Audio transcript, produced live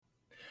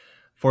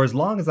For as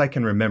long as I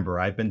can remember,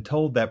 I've been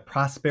told that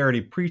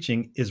prosperity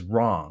preaching is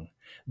wrong,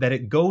 that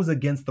it goes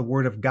against the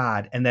Word of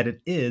God, and that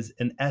it is,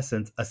 in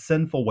essence, a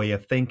sinful way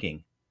of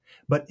thinking.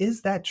 But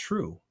is that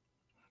true?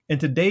 In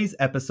today's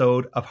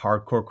episode of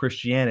Hardcore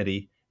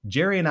Christianity,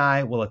 Jerry and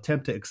I will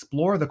attempt to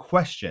explore the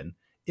question: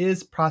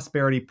 is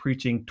prosperity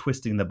preaching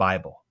twisting the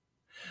Bible?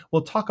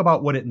 We'll talk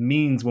about what it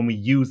means when we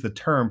use the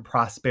term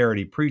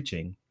prosperity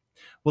preaching.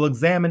 We'll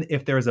examine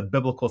if there is a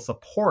biblical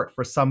support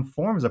for some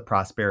forms of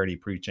prosperity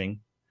preaching.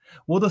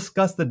 We'll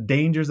discuss the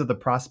dangers of the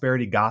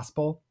prosperity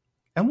gospel,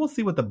 and we'll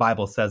see what the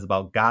Bible says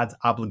about God's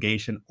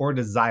obligation or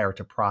desire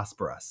to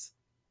prosper us.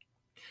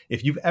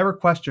 If you've ever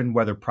questioned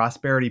whether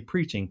prosperity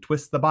preaching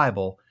twists the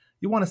Bible,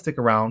 you want to stick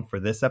around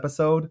for this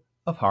episode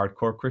of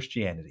Hardcore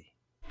Christianity.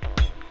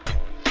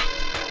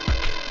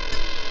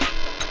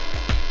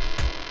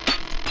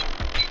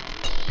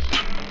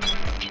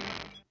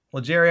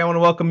 Well, Jerry, I want to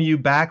welcome you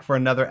back for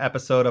another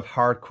episode of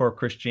Hardcore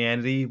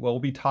Christianity. We'll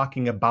be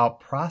talking about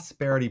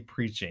prosperity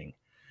preaching.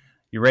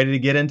 You ready to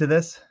get into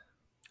this?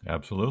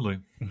 Absolutely.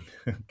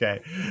 Okay.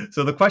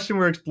 So the question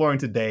we're exploring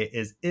today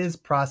is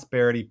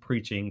prosperity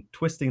preaching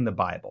twisting the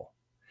Bible?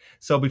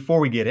 So before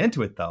we get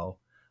into it, though,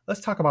 let's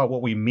talk about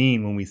what we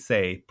mean when we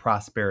say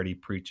prosperity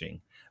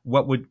preaching.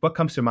 What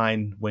comes to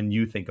mind when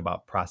you think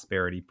about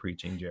prosperity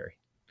preaching, Jerry?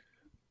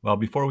 Well,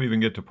 before we even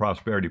get to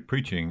prosperity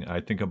preaching, I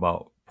think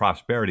about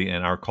prosperity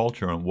and our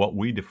culture and what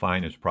we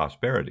define as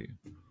prosperity.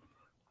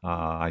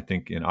 I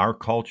think in our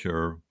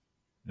culture,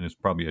 and it's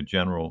probably a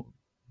general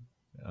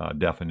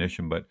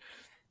definition, but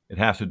it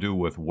has to do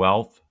with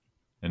wealth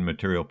and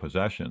material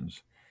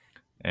possessions.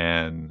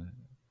 And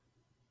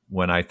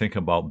when I think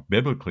about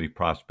biblically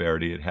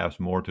prosperity, it has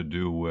more to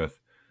do with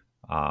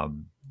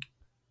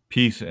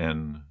peace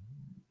and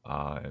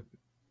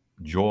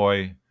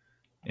joy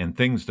and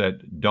things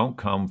that don't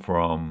come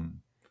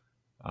from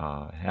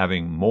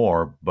having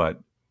more, but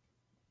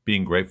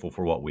being grateful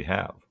for what we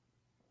have.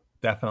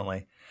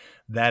 Definitely.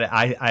 That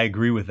I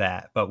agree with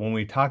that. But when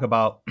we talk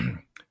about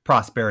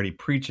prosperity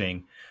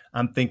preaching,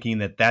 I'm thinking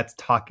that that's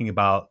talking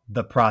about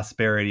the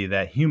prosperity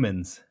that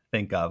humans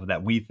think of,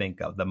 that we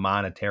think of, the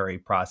monetary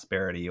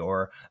prosperity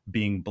or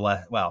being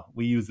blessed. Well,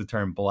 we use the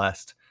term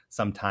blessed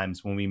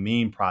sometimes when we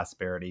mean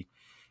prosperity.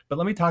 But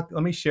let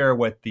me share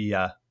what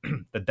the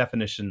the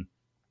definition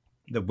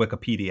that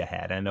Wikipedia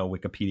had. I know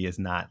Wikipedia is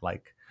not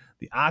like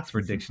the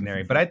Oxford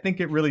Dictionary, but I think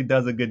it really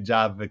does a good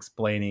job of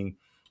explaining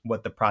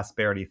what the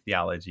prosperity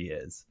theology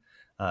is.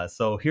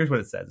 So here's what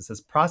it says. It says,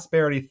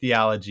 prosperity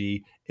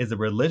theology is a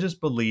religious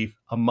belief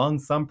among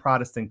some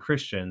Protestant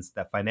Christians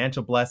that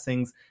financial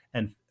blessings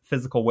and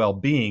physical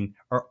well-being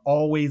are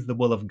always the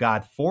will of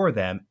God for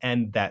them,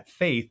 and that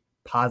faith,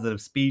 positive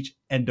speech,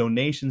 and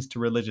donations to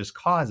religious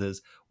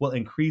causes will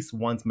increase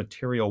one's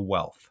material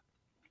wealth.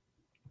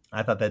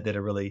 I thought that did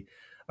a really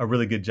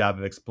good job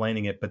of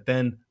explaining it. But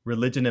then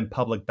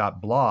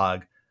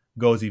religioninpublic.blog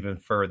goes even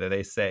further.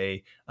 They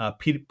say,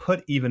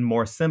 put even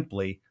more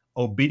simply,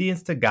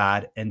 obedience to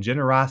God and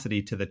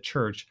generosity to the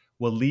church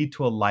will lead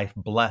to a life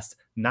blessed,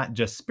 not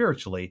just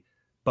spiritually,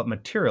 but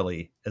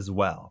materially as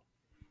well.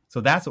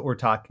 So that's what we're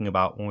talking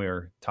about when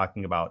we're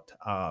talking about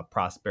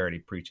prosperity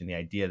preaching, the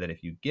idea that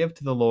if you give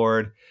to the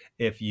Lord,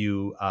 if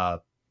you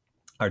are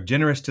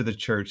generous to the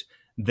church,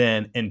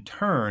 then in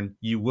turn,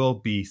 you will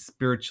be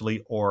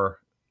spiritually, or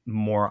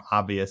more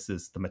obvious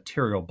is the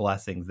material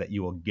blessings that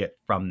you will get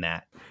from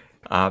that.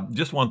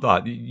 Just one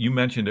thought. You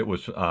mentioned it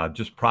was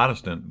just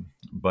Protestant,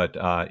 but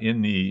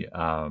in the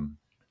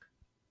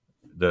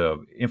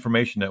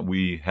information that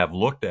we have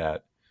looked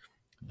at,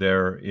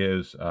 there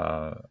is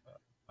a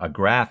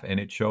graph, and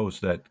it shows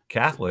that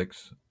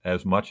Catholics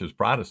as much as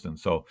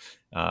Protestants. So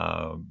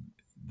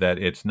that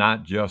it's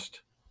not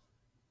just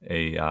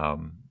a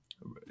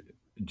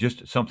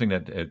just something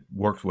that it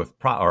works with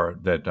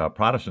that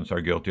Protestants are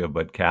guilty of,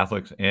 but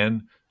Catholics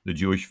and the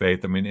Jewish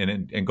faith. I mean,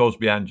 and it goes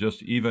beyond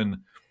just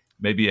even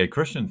maybe a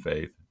Christian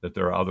faith, that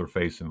there are other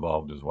faiths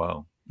involved as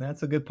well.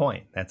 That's a good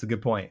point. That's a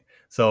good point.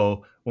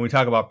 So when we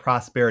talk about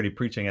prosperity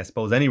preaching, I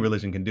suppose any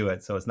religion can do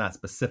it. So it's not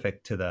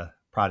specific to the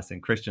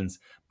Protestant Christians,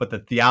 but the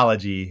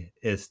theology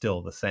is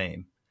still the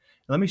same.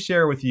 Let me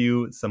share with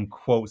you some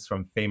quotes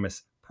from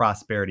famous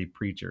prosperity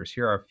preachers.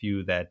 Here are a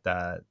few that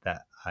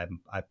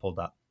I pulled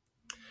up.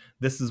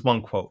 This is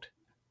one quote.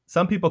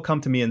 Some people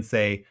come to me and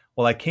say,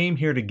 well, I came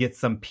here to get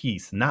some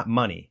peace, not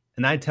money.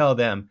 And I tell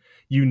them,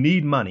 you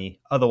need money,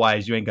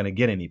 otherwise you ain't going to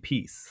get any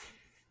peace.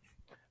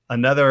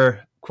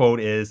 Another quote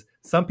is,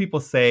 some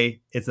people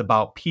say it's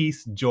about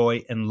peace,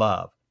 joy, and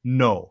love.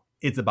 No,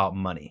 it's about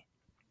money.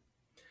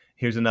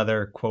 Here's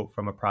another quote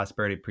from a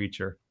prosperity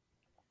preacher.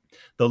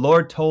 The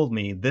Lord told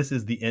me this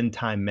is the end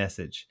time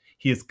message.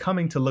 He is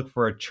coming to look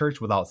for a church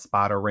without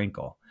spot or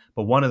wrinkle.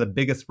 But one of the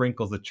biggest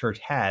wrinkles the church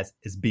has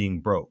is being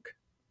broke.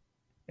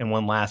 And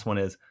one last one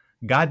is,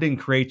 God didn't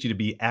create you to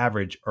be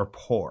average or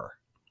poor.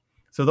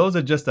 So those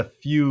are just a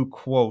few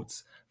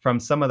quotes from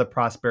some of the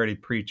prosperity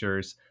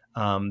preachers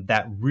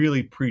that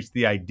really preach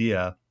the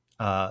idea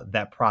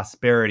that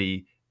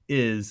prosperity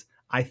is,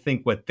 I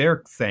think what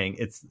they're saying,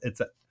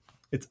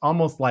 it's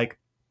almost like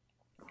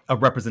a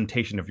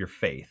representation of your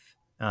faith.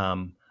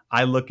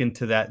 I look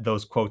into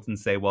those quotes and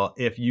say, well,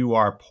 if you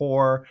are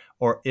poor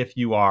or if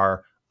you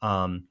are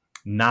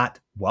not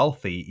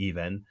wealthy,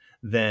 even,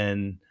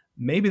 then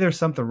maybe there's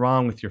something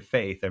wrong with your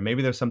faith, or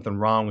maybe there's something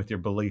wrong with your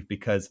belief,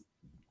 because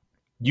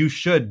you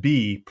should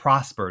be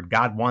prospered.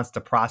 God wants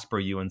to prosper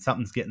you, and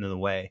something's getting in the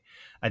way.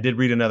 I did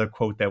read another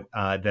quote that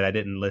that I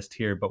didn't list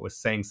here, but was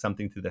saying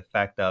something to the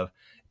effect of,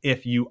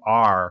 if you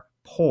are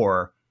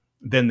poor,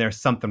 then there's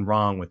something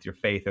wrong with your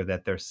faith, or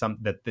that there's some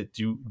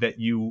that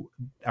you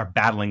are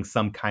battling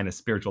some kind of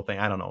spiritual thing.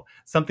 I don't know,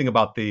 something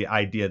about the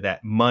idea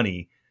that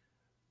money,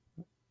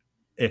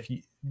 if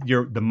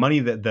you're the money,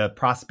 that the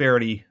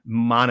prosperity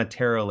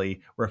monetarily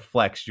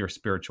reflects your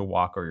spiritual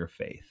walk or your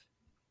faith.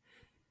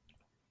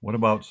 What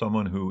about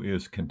someone who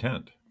is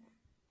content?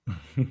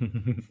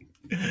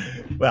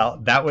 Well,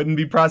 that wouldn't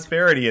be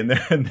prosperity in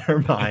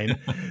their mind.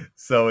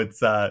 So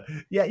it's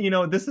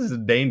yeah, this is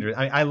dangerous.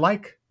 I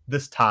like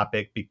this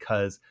topic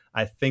because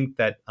I think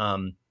that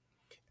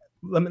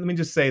let me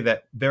just say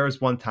that there was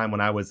one time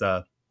when I was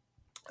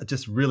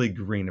just really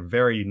green, a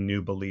very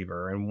new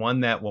believer, and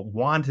one that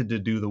wanted to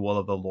do the will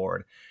of the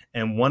Lord.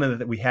 And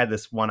we had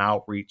this one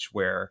outreach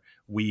where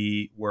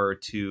we were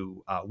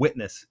to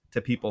witness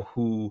to people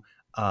who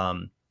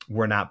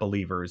were not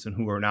believers and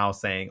who are now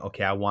saying,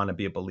 okay, I want to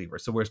be a believer.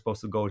 So we're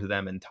supposed to go to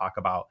them and talk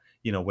about,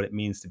 what it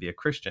means to be a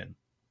Christian.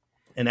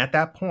 And at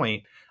that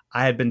point,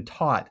 I had been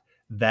taught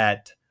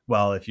that,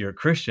 well, if you're a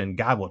Christian,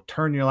 God will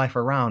turn your life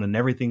around and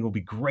everything will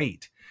be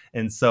great.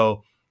 And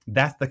so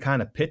that's the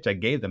kind of pitch I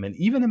gave them. And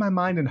even in my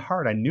mind and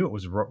heart, I knew it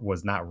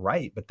was not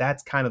right, but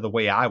that's kind of the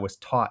way I was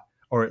taught,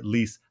 or at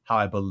least how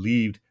I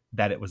believed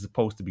that it was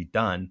supposed to be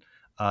done,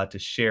 to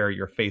share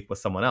your faith with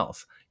someone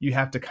else. You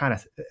have to kind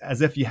of,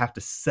 as if you have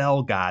to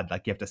sell God,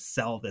 like you have to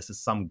sell this as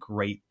some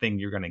great thing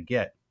you're going to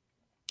get,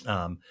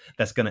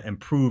 that's going to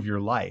improve your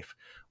life.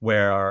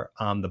 Where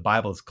the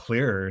Bible is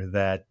clear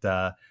that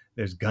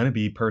there's going to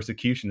be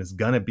persecution. It's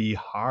going to be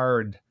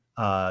hard.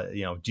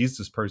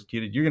 Jesus is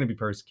persecuted. You're going to be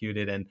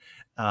persecuted, and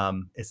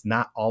it's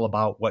not all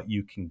about what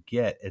you can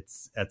get.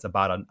 It's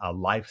about a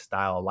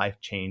lifestyle, a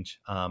life change,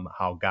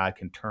 how God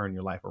can turn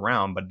your life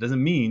around. But it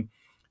doesn't mean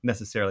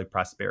necessarily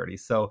prosperity.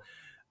 So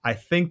I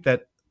think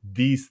that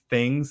these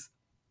things,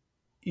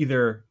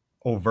 either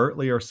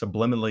overtly or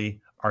subliminally,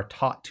 are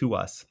taught to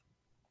us,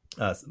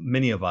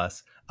 many of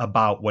us,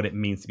 about what it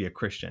means to be a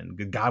Christian.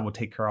 God will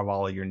take care of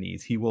all of your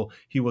needs. He will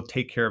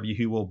take care of you.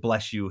 He will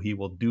bless you. He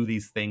will do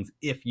these things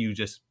if you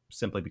just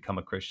simply become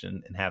a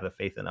Christian and have the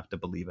faith enough to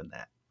believe in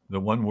that. The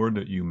one word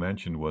that you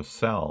mentioned was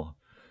sell,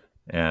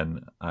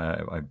 and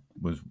I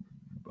was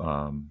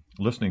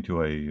listening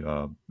to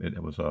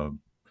it was a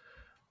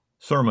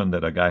sermon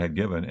that a guy had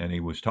given, and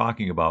he was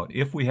talking about,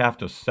 if we have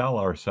to sell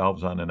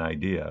ourselves on an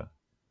idea,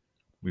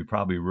 we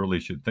probably really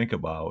should think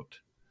about,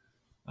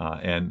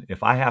 and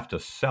if I have to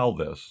sell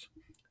this,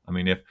 I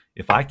mean,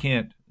 if I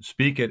can't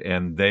speak it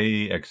and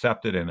they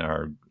accept it and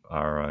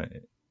are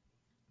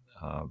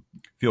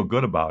feel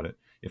good about it,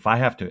 if I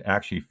have to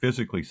actually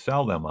physically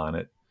sell them on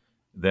it,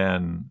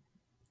 then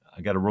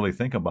I got to really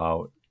think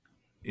about,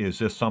 is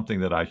this something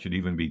that I should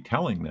even be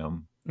telling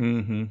them?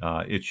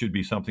 Mm-hmm. It should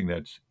be something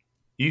that's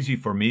easy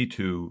for me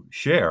to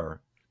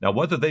share. Now,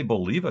 whether they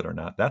believe it or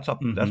not, that's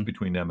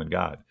between them and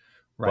God.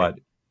 Right.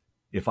 But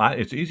if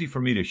it's easy for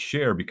me to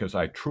share because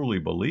I truly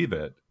believe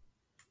it,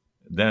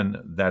 then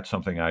that's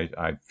something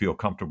I feel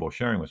comfortable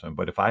sharing with them.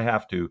 But if I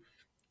have to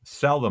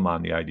sell them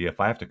on the idea, if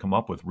I have to come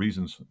up with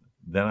reasons,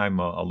 then I'm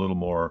a little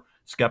more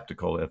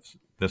skeptical if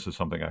this is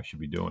something I should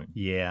be doing.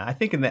 Yeah, I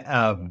think in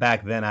the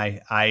back then,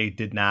 I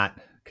did not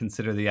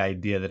consider the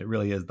idea that it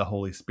really is the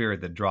Holy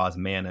Spirit that draws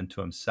man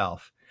unto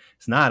himself.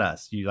 It's not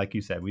us. Like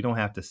you said, we don't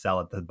have to sell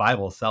it. The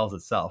Bible sells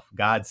itself.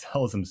 God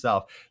sells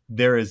himself.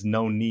 There is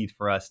no need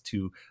for us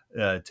to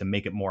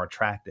make it more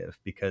attractive,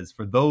 because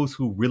for those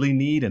who really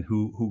need, and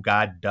who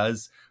God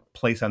does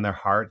place on their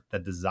heart the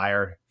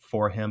desire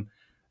for him,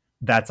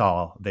 that's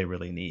all they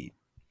really need.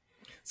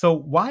 So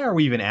why are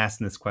we even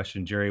asking this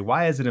question, Jerry?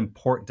 Why is it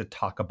important to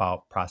talk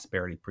about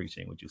prosperity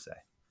preaching, would you say?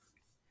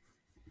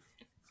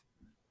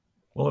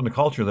 Well, in the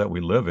culture that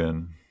we live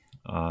in,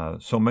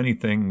 so many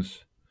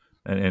things,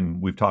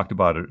 and we've talked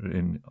about it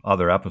in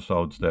other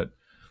episodes, that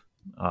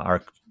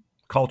our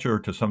culture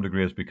to some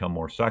degree has become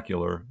more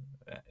secular,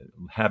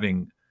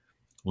 having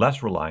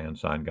less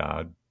reliance on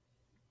God,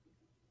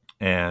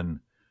 and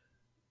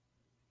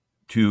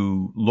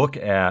to look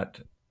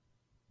at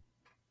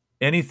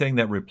anything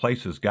that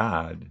replaces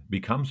God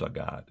becomes a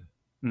God.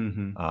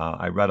 Mm-hmm.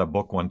 I read a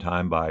book one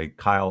time by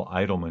Kyle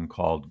Idleman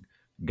called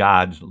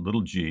God's,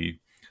 little g,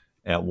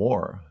 at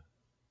War,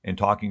 and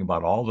talking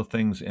about all the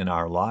things in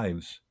our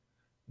lives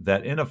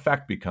that in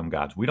effect become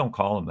gods. We don't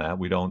call them that.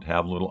 We don't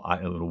have a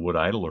little wood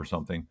idol or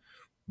something,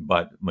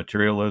 but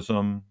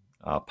materialism,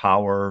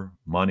 power,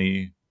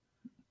 money,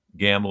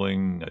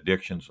 gambling,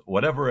 addictions,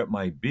 whatever it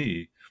might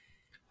be,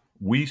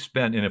 we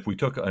spend, and if we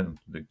took,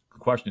 the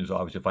question is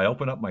obvious, if I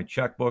open up my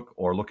checkbook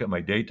or look at my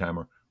day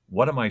timer,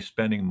 what am I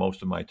spending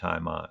most of my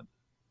time on?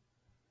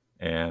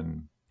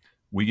 And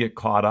we get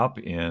caught up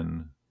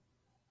in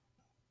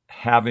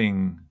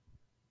having,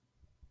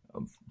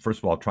 first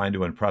of all, trying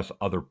to impress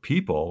other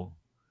people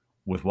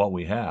with what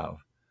we have,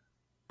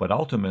 but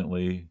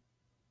ultimately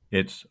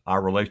it's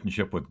our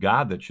relationship with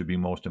God that should be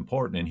most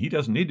important, and He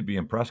doesn't need to be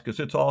impressed because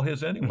it's all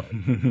His anyway.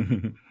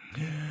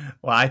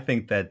 Well, I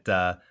think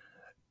that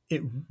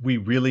we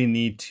really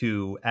need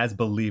to, as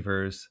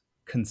believers,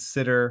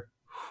 consider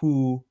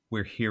who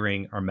we're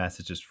hearing our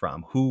messages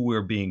from, who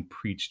we're being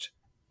preached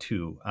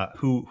to,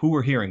 who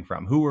we're hearing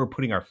from, who we're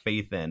putting our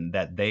faith in,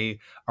 that they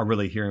are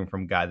really hearing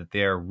from God, that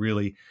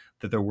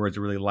that their words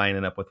are really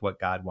lining up with what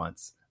God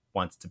wants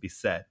to be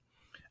said.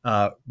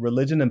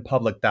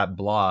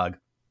 Religionandpublic.blog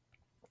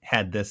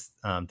had this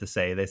to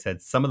say. They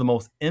said some of the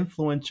most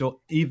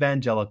influential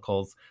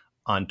evangelicals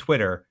on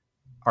Twitter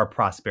are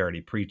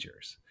prosperity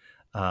preachers.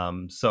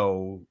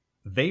 So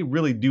they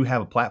really do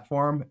have a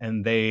platform,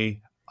 and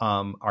they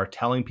are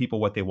telling people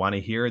what they want to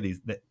hear.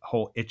 The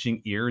whole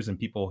itching ears and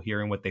people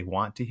hearing what they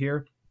want to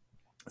hear.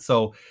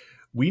 So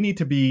we need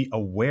to be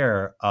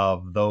aware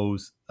of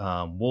those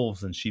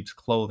wolves in sheep's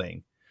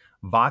clothing.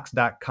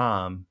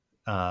 Vox.com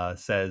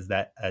says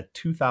that a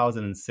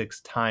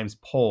 2006 Times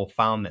poll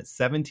found that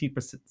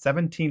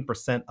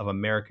 17% of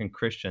American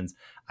Christians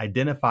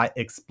identify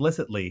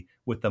explicitly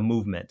with the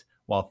movement,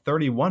 while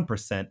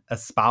 31%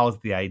 espouse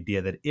the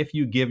idea that if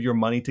you give your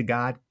money to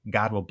God,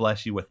 God will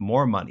bless you with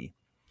more money.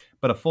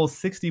 But a full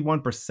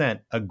 61%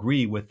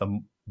 agree with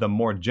the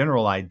more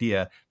general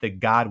idea that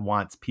God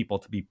wants people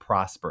to be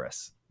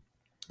prosperous.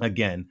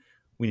 Again,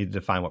 we need to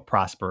define what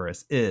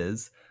prosperous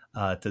is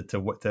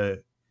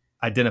to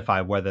identify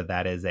whether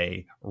that is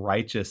a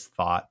righteous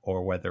thought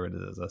or whether it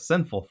is a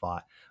sinful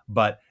thought.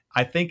 But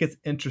I think it's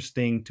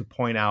interesting to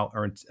point out,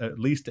 or at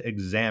least to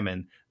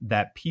examine,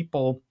 that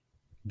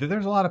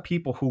there's a lot of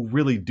people who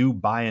really do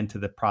buy into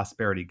the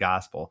prosperity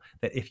gospel,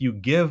 that if you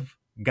give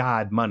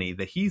God money,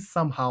 that He's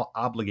somehow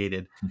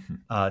obligated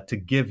to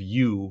give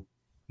you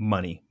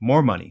money,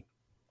 more money.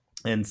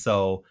 And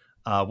so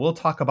we'll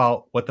talk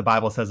about what the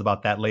Bible says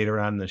about that later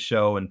on in the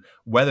show, and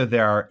whether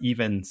there are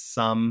even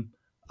some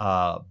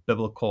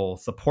biblical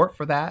support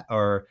for that,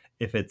 or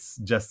if it's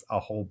just a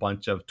whole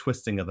bunch of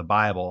twisting of the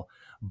Bible.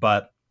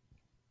 But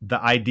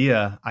the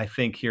idea, I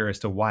think, here as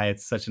to why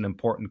it's such an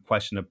important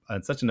question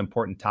and such an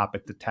important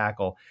topic to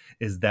tackle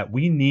is that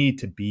we need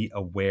to be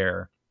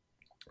aware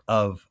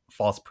of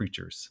false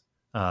preachers,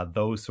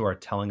 those who are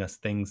telling us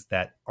things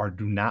that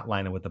do not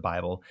line up with the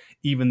Bible,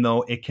 even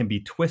though it can be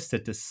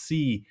twisted to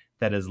see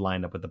that is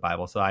lined up with the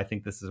Bible. So I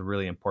think this is a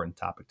really important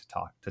topic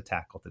to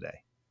tackle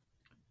today.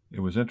 It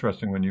was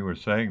interesting when you were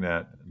saying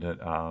that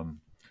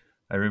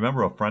I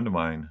remember a friend of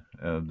mine.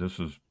 I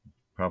was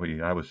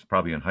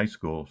probably in high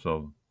school,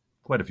 so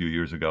quite a few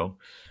years ago,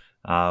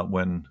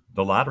 when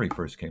the lottery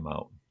first came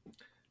out,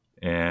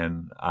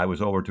 and I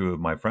was over to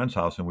my friend's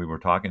house, and we were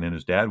talking, and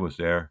his dad was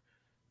there,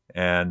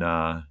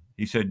 and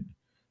he said,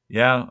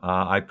 "Yeah,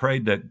 I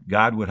prayed that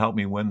God would help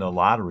me win the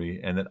lottery,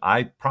 and that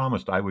I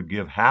promised I would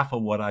give half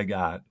of what I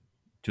got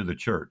to the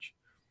church."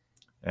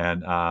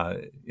 And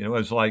it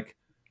was like,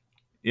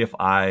 if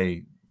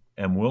I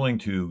am willing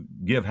to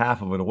give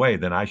half of it away,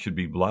 then I should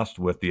be blessed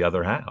with the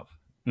other half.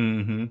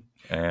 Mm-hmm.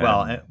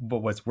 But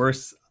what's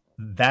worse,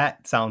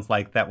 that sounds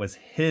like that was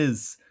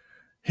his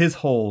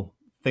whole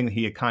thing that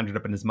he had conjured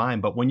up in his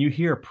mind. But when you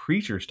hear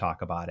preachers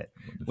talk about it,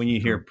 when you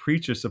hear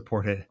preachers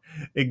support it,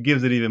 it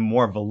gives it even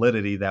more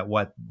validity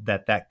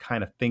that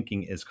kind of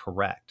thinking is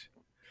correct.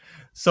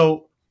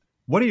 So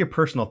what are your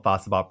personal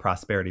thoughts about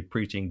prosperity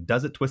preaching?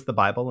 Does it twist the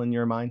Bible in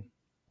your mind?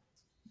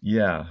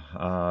 Yeah,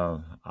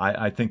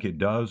 I think it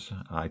does.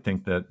 I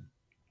think that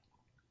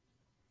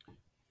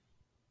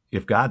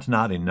if God's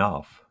not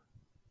enough,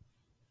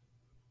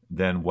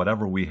 then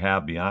whatever we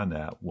have beyond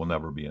that will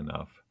never be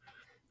enough.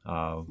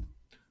 I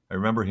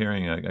remember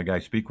hearing a guy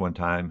speak one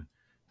time,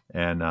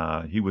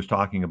 and he was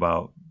talking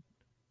about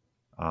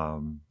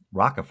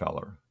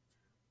Rockefeller.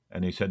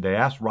 And he said they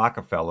asked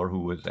Rockefeller, who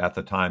was at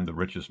the time the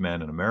richest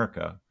man in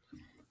America,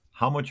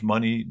 how much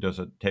money does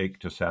it take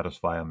to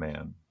satisfy a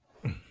man?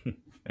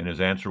 And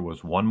his answer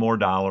was $1 more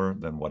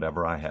than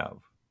whatever I have.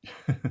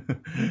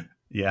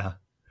 Yeah.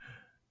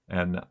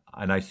 And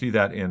I see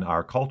that in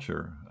our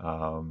culture.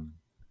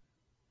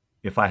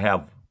 If I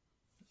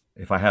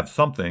have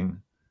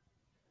something,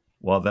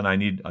 well, then I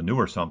need a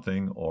newer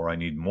something, or I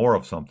need more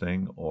of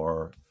something,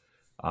 or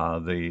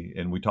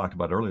and we talked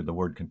about earlier, the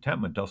word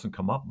contentment doesn't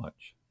come up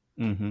much.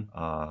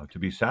 Mm-hmm. To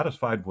be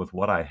satisfied with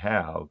what I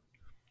have,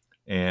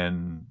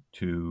 and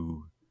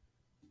to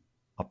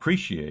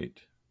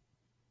appreciate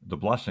the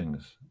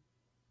blessings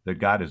that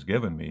God has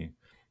given me,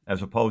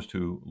 as opposed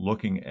to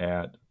looking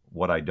at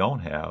what I don't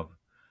have,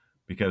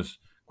 because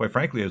quite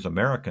frankly, as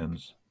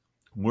Americans,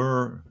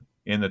 we're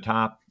in the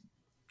top.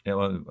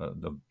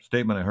 The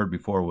statement I heard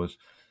before was,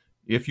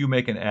 if you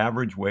make an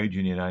average wage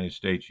in the United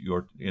States,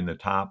 you're in the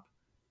top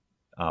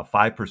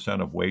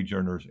 5% of wage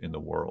earners in the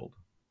world.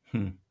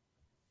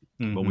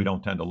 Mm-hmm. But we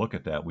don't tend to look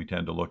at that. We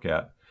tend to look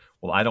at,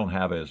 well, I don't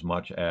have as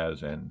much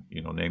as, and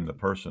name the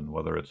person,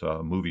 whether it's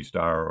a movie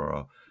star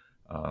or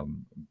a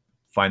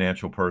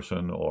financial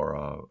person or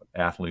a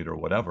athlete or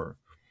whatever.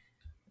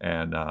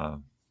 And,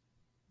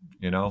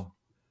 you know,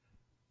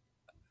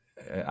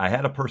 I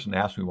had a person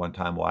ask me one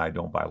time why I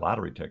don't buy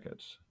lottery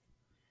tickets.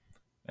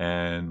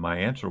 And my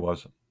answer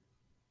was,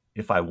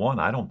 if I won,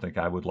 I don't think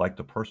I would like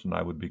the person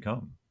I would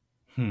become.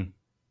 Hmm.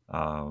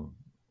 Uh,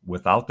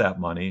 Without that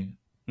money,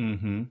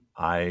 Mm-hmm.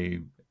 I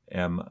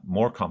am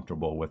more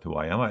comfortable with who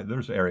I am.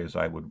 There's areas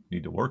I would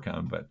need to work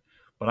on, but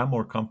I'm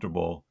more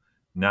comfortable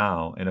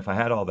now. And if I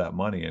had all that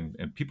money,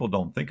 and people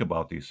don't think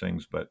about these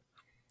things, but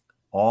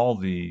all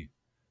the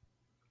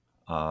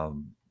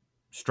um,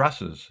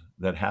 stresses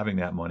that having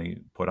that money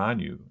put on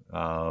you,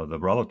 the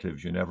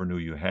relatives you never knew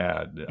you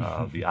had,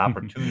 the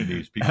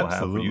opportunities people have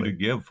for you to Absolutely.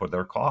 give for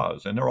their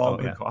cause, and they're all Oh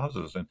good yeah.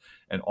 causes,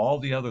 and all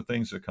the other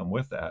things that come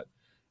with that.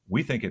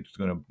 We think it's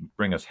going to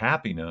bring us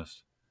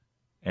happiness,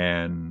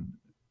 and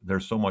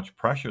there's so much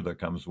pressure that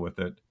comes with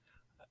it.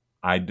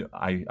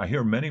 I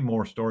hear many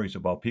more stories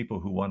about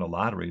people who won a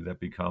lottery that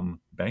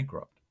become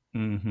bankrupt,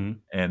 Mm-hmm.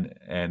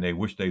 and they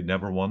wish they'd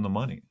never won the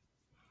money.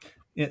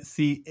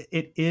 See,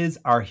 it is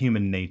our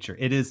human nature.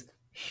 It is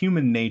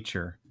human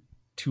nature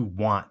to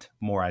want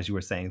more, as you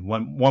were saying,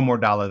 one more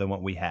dollar than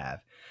what we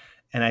have.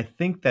 And I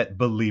think that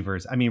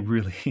believers, I mean,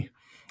 really,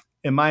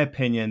 in my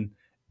opinion,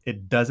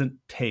 it doesn't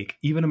take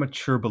even a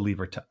mature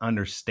believer to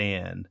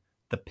understand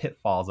the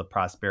pitfalls of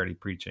prosperity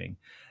preaching.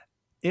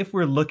 If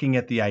we're looking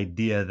at the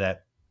idea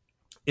that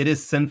it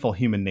is sinful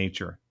human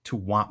nature to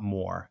want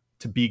more,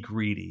 to be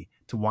greedy,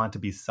 to want to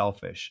be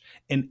selfish,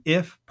 and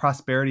if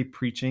prosperity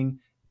preaching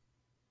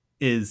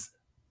is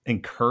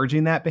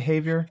encouraging that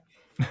behavior,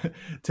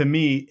 to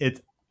me,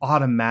 it's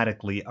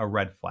automatically a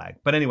red flag.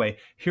 But anyway,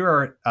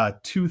 here are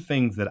two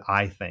things that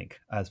I think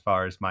as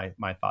far as my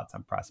thoughts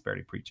on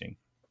prosperity preaching.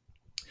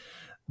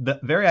 The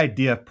very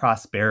idea of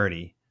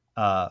prosperity,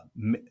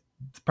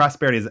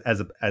 prosperity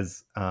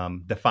as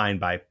defined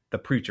by the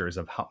preachers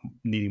of how,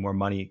 needing more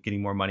money,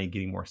 getting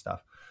more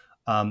stuff.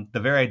 The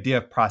very idea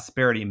of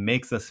prosperity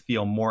makes us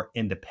feel more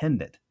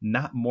independent,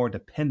 not more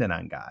dependent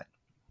on God.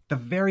 The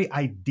very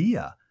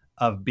idea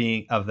of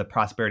the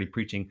prosperity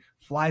preaching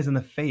flies in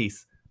the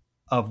face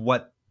of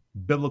what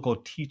biblical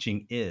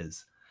teaching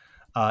is.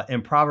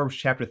 In Proverbs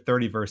chapter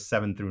 30, verse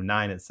 7 through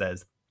 9, it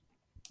says,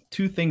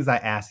 "Two things I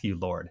ask you,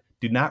 Lord.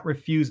 Do not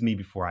refuse me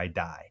before I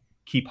die.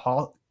 Keep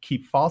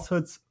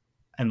falsehoods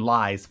and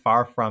lies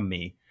far from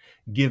me.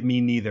 Give me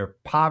neither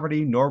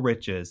poverty nor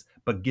riches,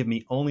 but give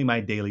me only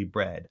my daily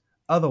bread.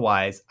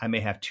 Otherwise, I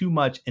may have too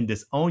much and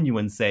disown you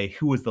and say,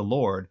 'Who is the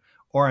Lord?'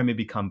 Or I may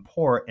become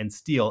poor and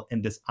steal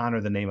and dishonor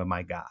the name of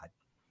my God."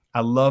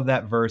 I love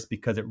that verse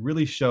because it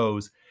really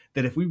shows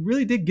that if we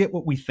really did get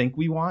what we think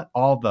we want,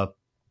 all the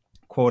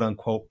quote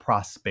unquote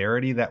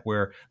prosperity that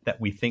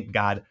we think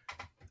God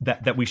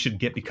that we should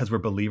get because we're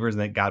believers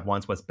and that God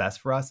wants what's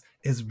best for us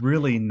is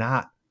really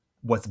not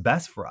what's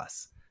best for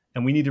us.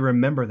 And we need to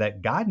remember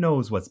that God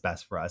knows what's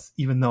best for us,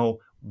 even though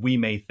we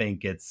may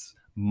think it's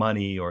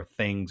money or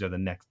things or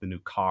the new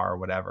car or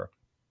whatever.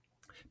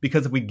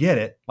 Because if we get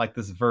it, like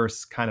this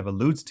verse kind of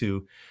alludes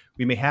to,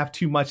 we may have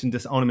too much and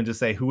disown him and just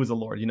say, "Who is the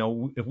Lord?" You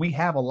know, if we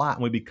have a lot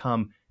and we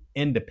become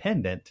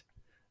independent,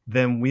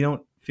 then we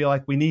don't feel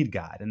like we need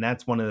God. And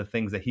that's one of the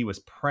things that he was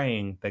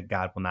praying that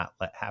God will not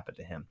let happen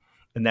to him.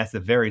 And that's the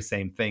very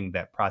same thing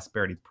that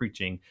prosperity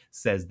preaching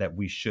says that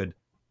we should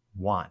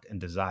want and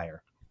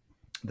desire.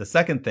 The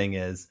second thing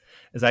is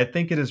I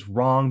think it is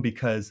wrong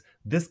because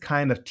this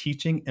kind of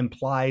teaching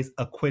implies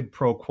a quid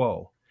pro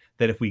quo.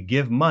 That if we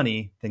give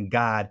money, then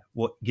God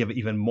will give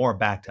even more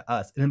back to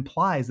us. It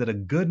implies that a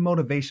good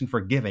motivation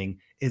for giving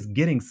is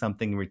getting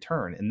something in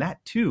return. And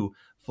that too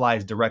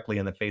flies directly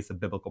in the face of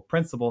biblical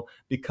principle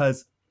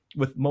because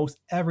with most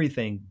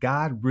everything,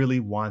 God really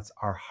wants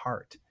our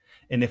heart.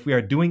 And if we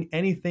are doing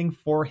anything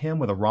for him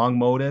with a wrong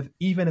motive,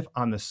 even if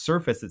on the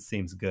surface it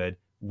seems good,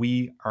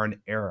 we are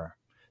in error.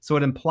 So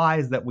it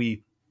implies that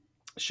we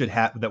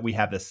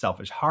have this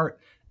selfish heart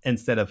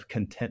instead of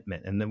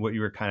contentment. And then what you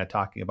were kind of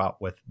talking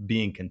about with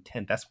being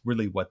content, that's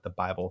really what the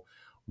Bible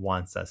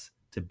wants us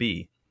to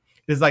be.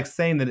 It's like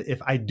saying that if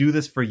I do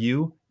this for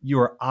you, you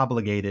are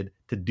obligated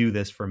to do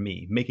this for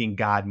me, making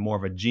God more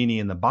of a genie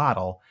in the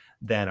bottle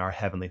than our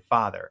Heavenly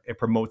Father. It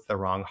promotes the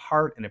wrong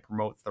heart and it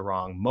promotes the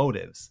wrong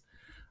motives.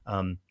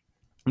 Um,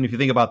 and if you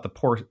think about the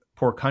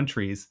poor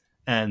countries,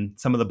 and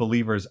some of the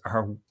believers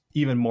are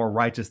even more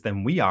righteous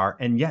than we are,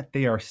 and yet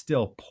they are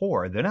still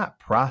poor. They're not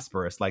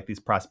prosperous like these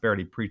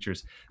prosperity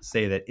preachers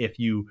say that if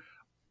you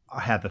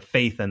have the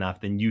faith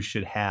enough, then you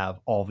should have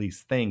all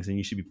these things and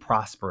you should be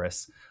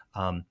prosperous,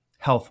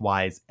 health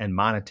wise and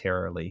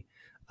monetarily.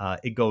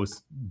 It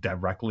goes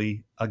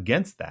directly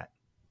against that.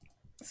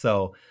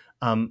 So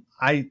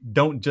I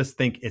don't just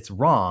think it's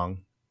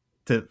wrong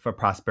for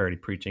prosperity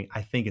preaching.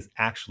 I think it's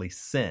actually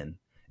sin.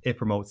 It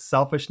promotes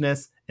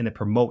selfishness and it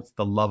promotes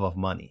the love of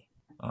money.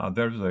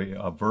 There's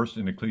a verse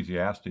in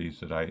Ecclesiastes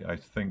that I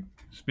think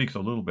speaks a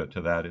little bit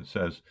to that. It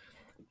says,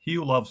 "He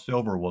who loves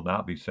silver will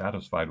not be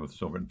satisfied with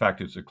silver." In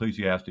fact, it's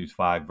Ecclesiastes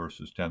 5,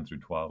 verses 10 through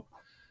 12.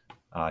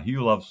 "He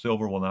who loves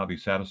silver will not be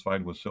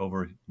satisfied with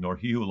silver, nor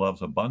he who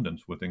loves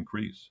abundance with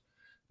increase.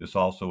 This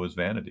also is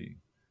vanity.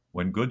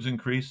 When goods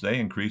increase, they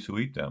increase who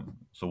eat them.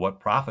 So what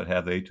profit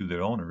have they to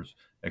their owners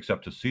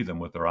except to see them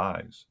with their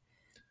eyes?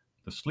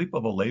 The sleep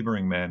of a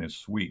laboring man is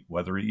sweet,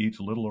 whether he eats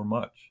little or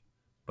much,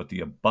 but the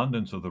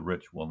abundance of the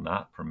rich will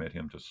not permit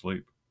him to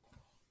sleep.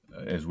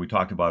 As we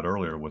talked about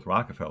earlier with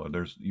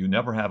Rockefeller, you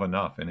never have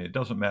enough, and it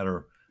doesn't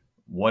matter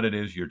what it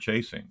is you're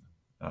chasing,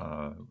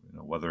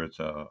 whether it's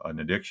an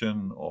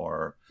addiction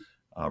or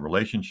a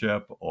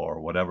relationship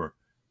or whatever.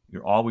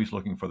 You're always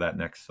looking for that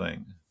next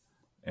thing.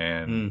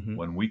 And Hmm.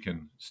 when we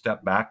can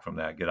step back from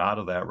that, get out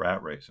of that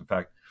rat race. In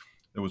fact,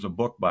 there was a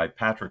book by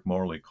Patrick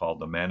Morley called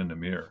The Man in the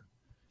Mirror,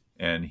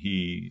 and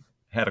he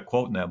had a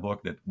quote in that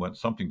book that went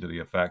something to the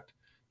effect,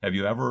 have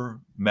you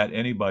ever met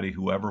anybody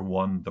who ever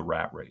won the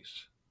rat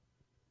race?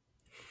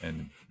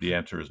 And the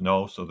answer is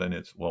no. So then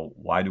it's, well,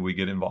 why do we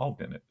get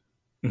involved in it?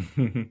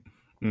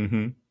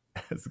 Hmm.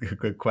 That's a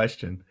good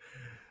question.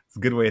 It's a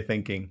good way of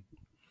thinking.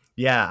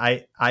 Yeah,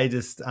 I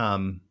just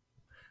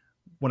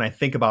when I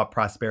think about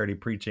prosperity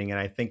preaching and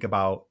I think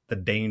about the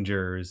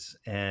dangers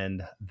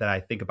and that I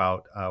think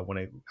about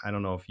I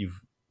don't know if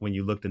you've when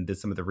you looked and did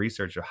some of the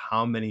research of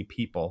how many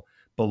people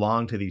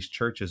belong to these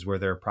churches where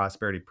they're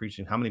prosperity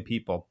preaching, how many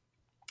people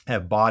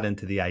have bought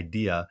into the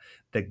idea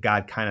that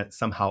God kind of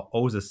somehow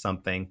owes us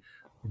something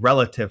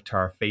relative to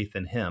our faith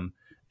in Him,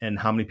 and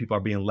how many people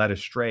are being led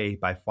astray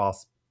by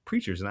false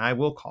preachers. And I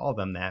will call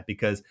them that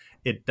because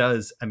it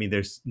does. I mean,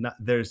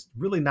 there's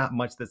really not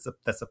much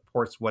that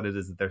supports what it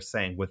is that they're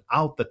saying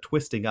without the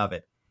twisting of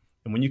it.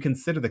 And when you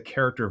consider the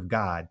character of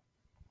God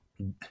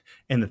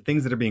and the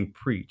things that are being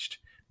preached,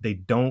 they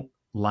don't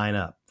line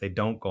up. They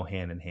don't go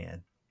hand in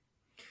hand.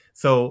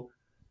 So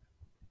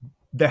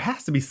there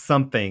has to be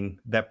something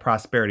that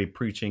prosperity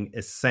preaching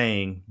is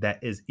saying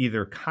that is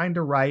either kind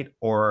of right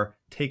or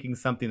taking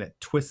something that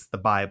twists the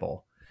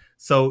Bible.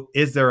 So,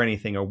 is there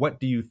anything, or what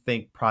do you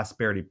think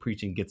prosperity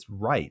preaching gets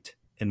right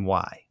and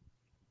why?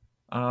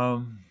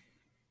 Um,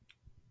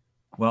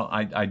 well,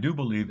 I do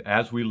believe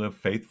as we live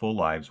faithful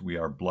lives, we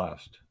are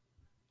blessed.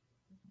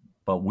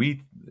 But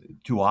we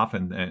too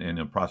often, and in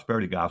the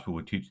prosperity gospel,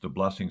 would teach the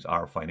blessings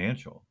are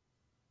financial,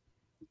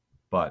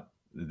 but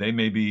they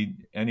may be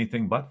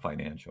anything but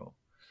financial.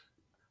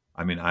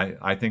 I mean,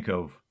 I think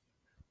of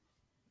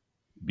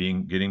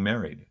getting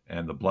married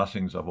and the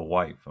blessings of a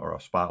wife or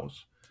a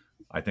spouse.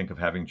 I think of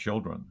having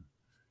children.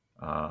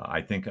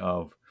 I think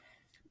of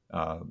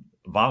uh,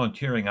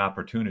 volunteering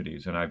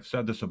opportunities, and I've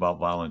said this about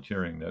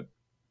volunteering that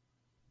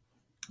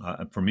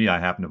for me, I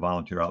happen to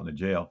volunteer out in the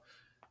jail.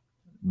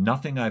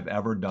 Nothing I've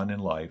ever done in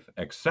life,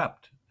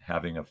 except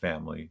having a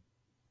family,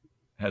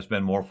 has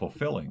been more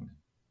fulfilling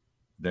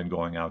than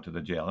going out to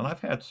the jail. And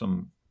I've had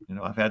some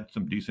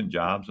decent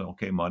jobs,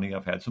 okay, money.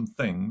 I've had some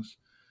things,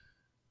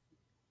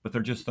 but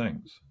they're just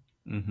things.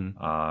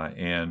 Mm-hmm.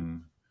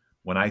 And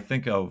when I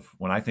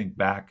think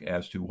back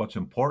as to what's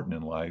important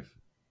in life,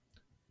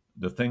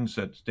 the things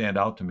that stand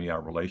out to me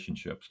are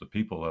relationships, the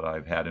people that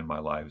I've had in my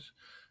lives.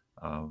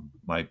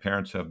 My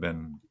parents have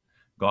been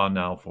gone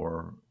now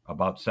for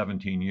about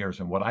 17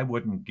 years, and what I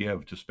wouldn't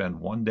give to spend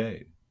one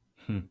day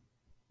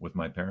with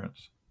my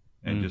parents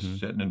and Mm-hmm. just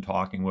sitting and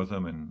talking with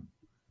them and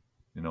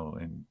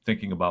and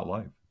thinking about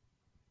life.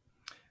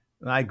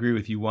 I agree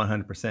with you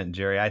 100%,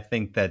 Jerry. I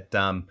think that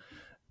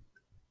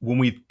when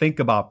we think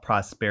about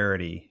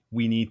prosperity,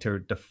 we need to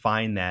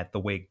define that the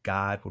way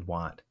God would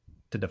want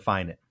to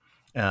define it.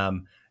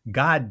 Um,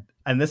 God,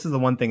 and this is the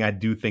one thing I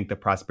do think that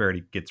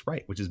prosperity gets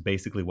right, which is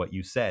basically what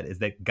you said, is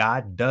that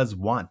God does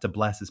want to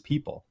bless His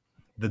people.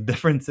 The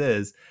difference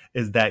is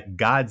that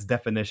God's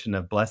definition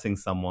of blessing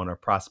someone or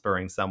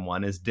prospering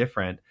someone is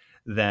different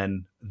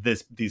than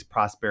these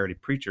prosperity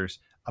preachers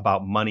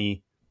about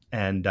money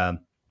and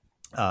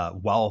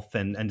wealth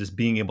and just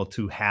being able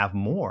to have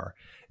more,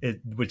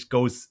 which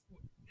goes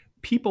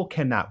people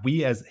cannot,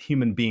 we as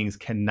human beings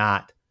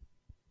cannot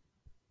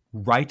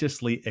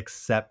righteously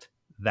accept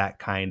that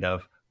kind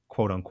of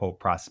quote unquote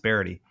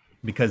prosperity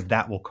because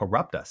that will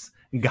corrupt us.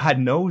 God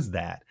knows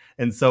that.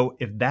 And so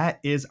if that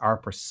is our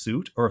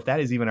pursuit, or if that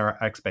is even our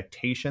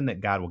expectation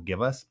that God will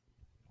give us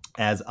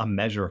as a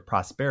measure of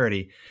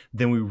prosperity,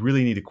 then we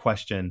really need to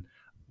question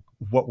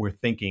what we're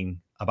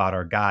thinking about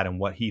our God and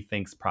what He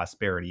thinks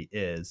prosperity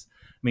is.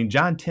 I mean,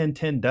 John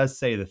 10:10 does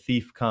say the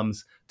thief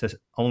comes to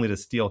only to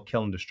steal,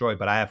 kill, and destroy,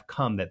 but I have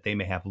come that they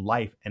may have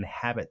life and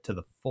have it to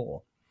the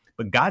full.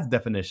 But God's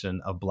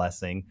definition of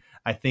blessing,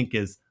 I think,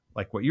 is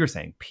like what you're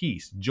saying: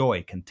 peace,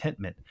 joy,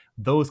 contentment,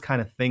 those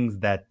kind of things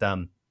that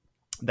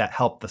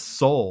help the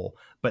soul,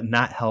 but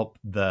not help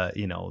the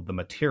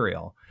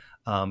material.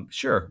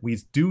 Sure, we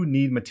do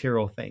need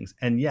material things,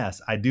 and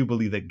yes, I do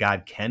believe that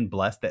God can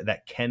bless.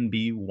 That can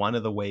be one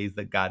of the ways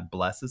that God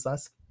blesses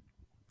us.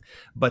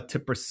 But to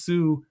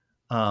pursue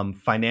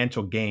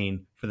financial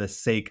gain for the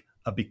sake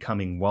of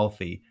becoming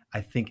wealthy,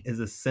 I think is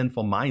a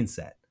sinful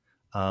mindset.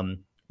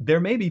 There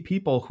may be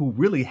people who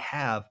really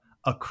have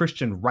a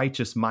Christian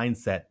righteous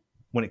mindset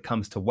when it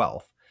comes to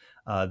wealth,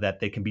 that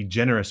they can be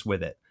generous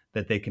with it,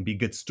 that they can be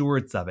good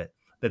stewards of it,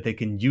 that they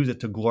can use it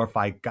to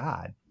glorify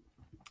God.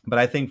 But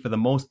I think for the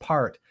most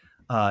part,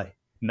 uh,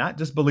 not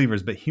just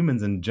believers, but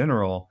humans in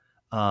general,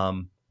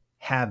 um,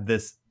 have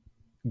this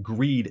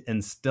greed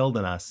instilled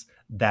in us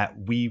that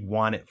we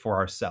want it for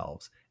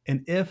ourselves.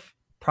 And if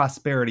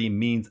prosperity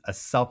means a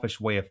selfish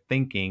way of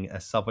thinking, a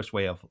selfish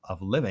way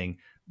of living,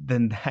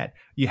 then that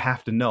you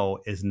have to know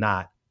is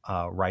not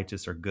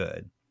righteous or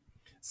good.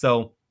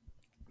 So,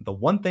 the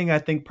one thing I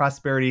think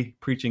prosperity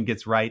preaching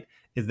gets right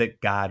is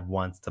that God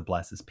wants to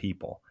bless his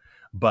people.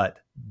 But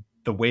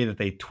the way that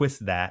they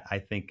twist that, I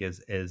think,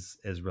 is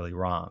really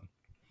wrong.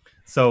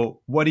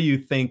 So, what do you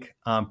think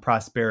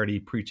prosperity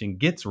preaching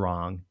gets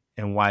wrong,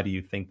 and why do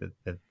you think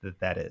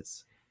that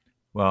is?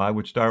 Well, I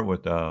would start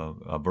with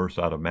a verse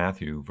out of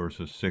Matthew,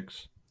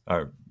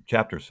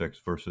 chapter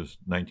 6, verses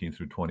 19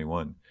 through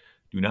 21.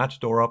 Do not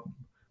store up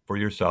for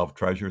yourself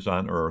treasures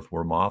on earth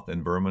where moth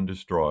and vermin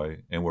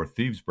destroy and where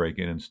thieves break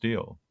in and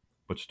steal.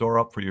 But store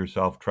up for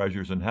yourself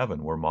treasures in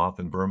heaven where moth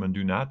and vermin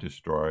do not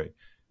destroy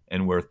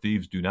and where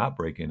thieves do not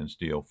break in and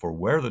steal. For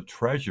where the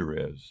treasure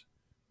is,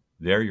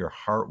 there your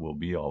heart will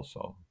be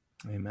also.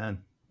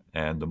 Amen.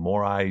 And the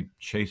more I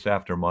chase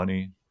after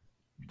money,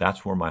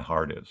 that's where my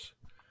heart is.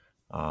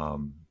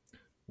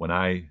 When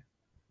I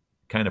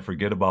kind of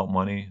forget about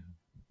money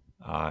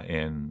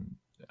and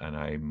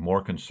I'm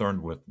more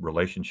concerned with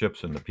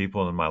relationships and the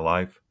people in my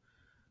life,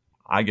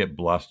 I get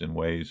blessed in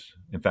ways.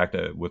 In fact,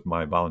 with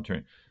my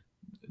volunteering,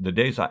 the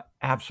days I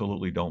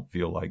absolutely don't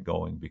feel like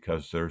going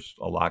because there's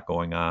a lot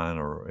going on,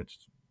 or it's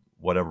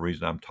whatever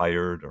reason I'm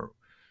tired, or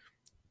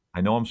I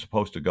know I'm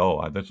supposed to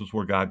go. This is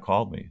where God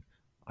called me.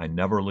 I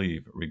never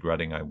leave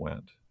regretting I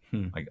went.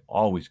 I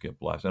always get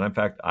blessed. And in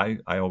fact, I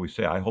always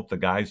say, I hope the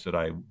guys that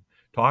I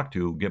talk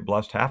to get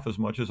blessed half as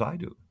much as I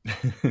do.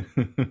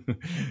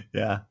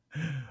 Yeah.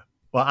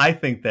 Well, I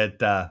think that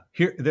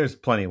there's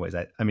plenty of ways.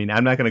 I mean,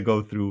 I'm not going to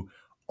go through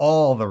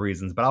all the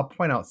reasons, but I'll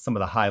point out some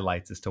of the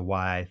highlights as to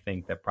why I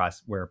think that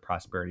where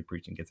prosperity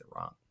preaching gets it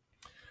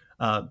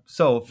wrong.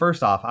 So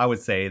first off, I would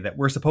say that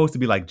we're supposed to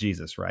be like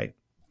Jesus, right?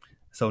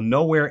 So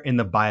nowhere in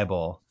the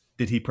Bible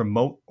did he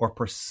promote or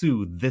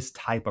pursue this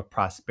type of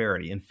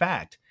prosperity. In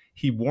fact,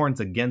 he warns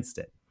against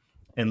it.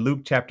 In Luke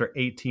chapter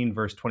 18,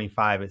 verse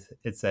 25,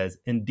 it says,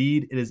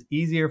 "Indeed, it is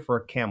easier for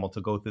a camel to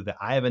go through the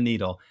eye of a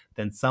needle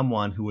than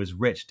someone who is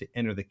rich to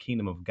enter the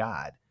kingdom of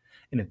God."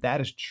 And if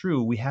that is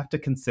true, we have to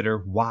consider,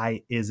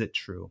 why is it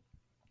true?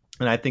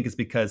 And I think it's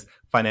because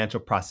financial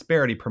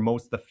prosperity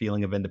promotes the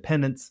feeling of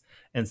independence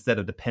instead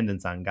of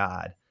dependence on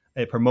God.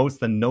 It promotes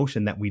the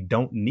notion that we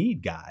don't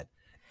need God.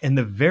 And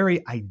the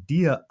very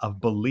idea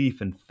of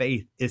belief and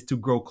faith is to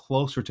grow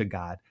closer to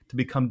God, to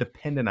become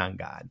dependent on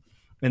God.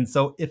 And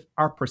so if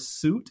our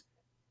pursuit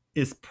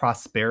is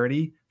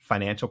prosperity,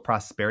 financial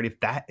prosperity, if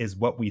that is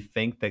what we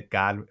think that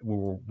God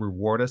will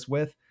reward us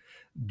with,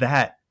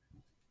 that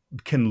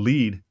can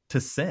lead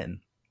to sin.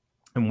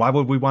 And why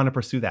would we want to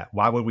pursue that?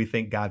 Why would we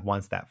think God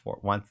wants that for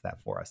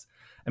us?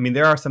 I mean,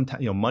 there are some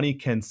money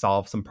can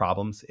solve some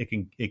problems.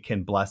 It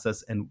can bless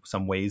us in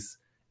some ways,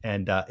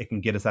 and it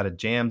can get us out of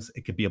jams.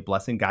 It could be a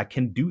blessing. God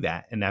can do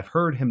that, and I've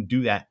heard him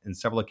do that in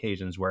several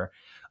occasions where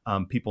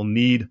people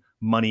need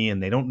money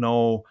and they don't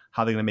know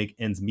how they're going to make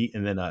ends meet,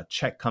 and then a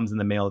check comes in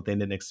the mail that they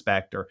didn't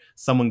expect, or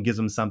someone gives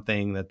them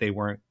something that they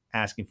weren't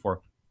asking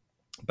for.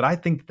 But I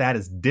think that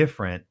is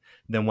different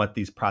than what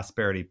these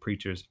prosperity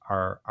preachers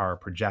are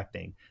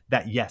projecting.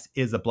 That, yes,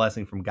 is a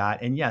blessing from God,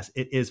 and yes,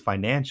 it is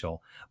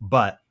financial,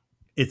 but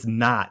it's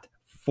not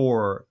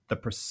for the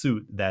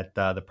pursuit that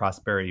the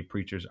prosperity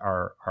preachers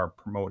are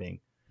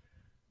promoting.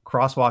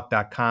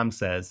 Crosswalk.com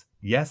says,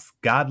 "Yes,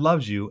 God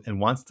loves you and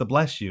wants to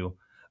bless you,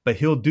 but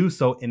he'll do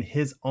so in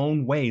his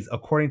own ways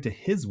according to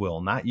his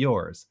will, not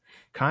yours.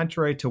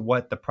 Contrary to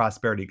what the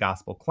prosperity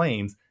gospel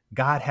claims,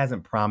 God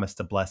hasn't promised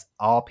to bless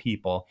all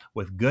people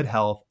with good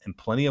health and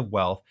plenty of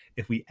wealth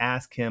if we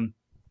ask him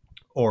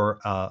or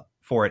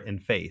for it in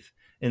faith.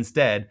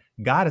 Instead,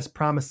 God has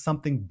promised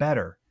something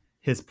better,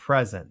 his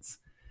presence.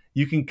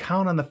 You can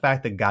count on the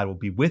fact that God will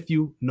be with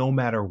you no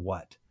matter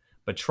what.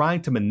 But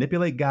trying to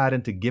manipulate God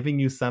into giving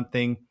you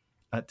something,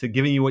 to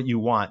giving you what you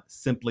want,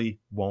 simply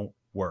won't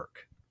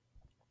work."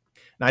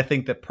 And I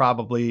think that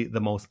probably the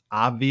most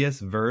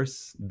obvious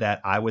verse that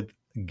I would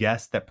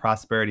guess that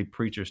prosperity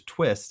preachers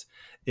twist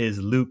is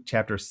Luke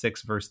chapter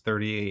 6, verse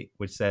 38,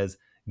 which says,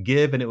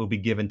 "Give and it will be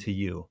given to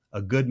you.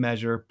 A good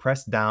measure,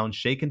 pressed down,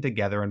 shaken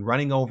together, and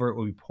running over, it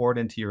will be poured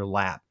into your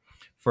lap.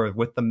 For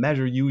with the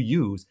measure you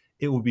use,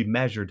 it will be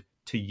measured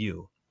to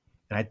you."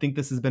 And I think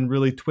this has been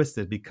really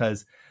twisted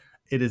because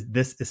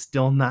this is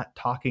still not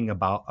talking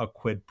about a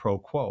quid pro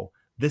quo.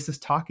 This is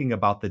talking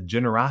about the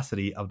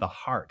generosity of the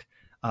heart.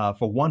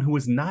 For one who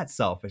is not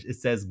selfish, it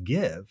says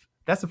give.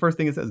 That's the first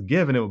thing it says,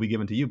 give and it will be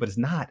given to you. But it's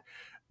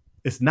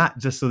not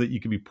just so that you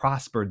can be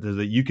prospered, so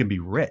that you can be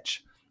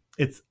rich.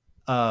 It's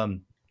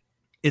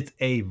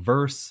a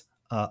verse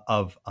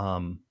of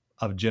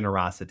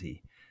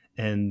generosity.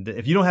 And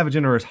if you don't have a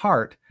generous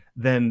heart,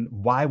 then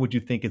why would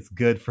you think it's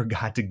good for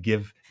God to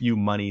give you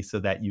money so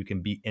that you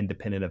can be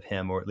independent of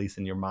him, or at least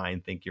in your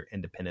mind think you're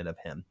independent of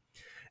him?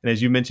 And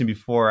as you mentioned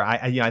before,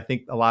 I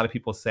think a lot of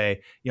people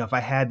say, if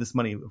I had this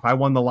money, if I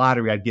won the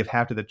lottery, I'd give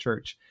half to the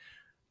church.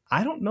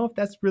 I don't know if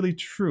that's really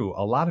true.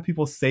 A lot of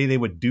people say they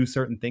would do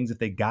certain things if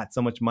they got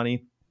so much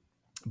money,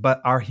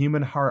 but our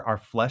human heart, our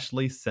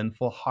fleshly,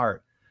 sinful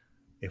heart,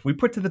 if we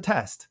put to the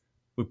test,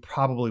 we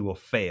probably will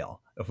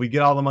fail. If we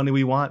get all the money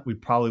we want, we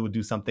probably would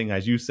do something,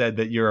 as you said,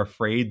 that you're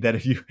afraid that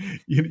if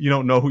you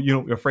don't know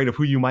you're afraid of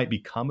who you might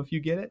become if you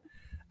get it.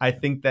 I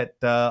think that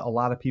a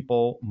lot of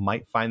people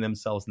might find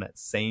themselves in that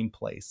same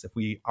place. If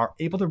we are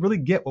able to really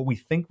get what we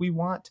think we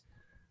want,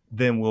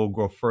 then we'll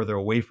grow further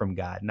away from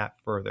God,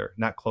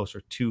 not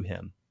closer to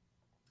Him.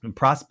 And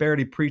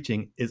prosperity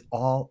preaching is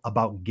all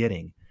about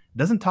getting. It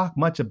doesn't talk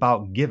much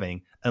about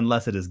giving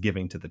unless it is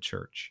giving to the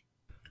church.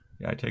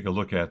 Yeah, I take a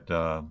look at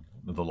the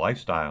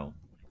lifestyle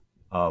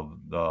of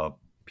the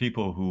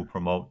people who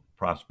promote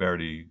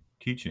prosperity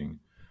teaching,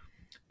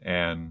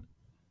 and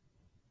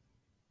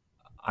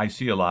I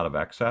see a lot of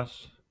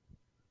excess.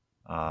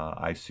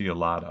 I see a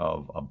lot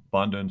of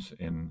abundance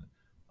in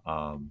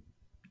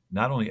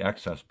not only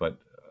excess, but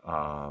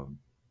uh,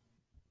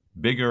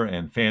 bigger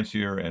and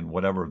fancier and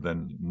whatever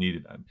than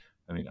needed.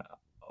 I mean,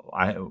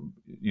 I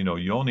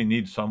you only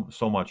need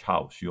so much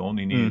house. You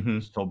only need Mm-hmm.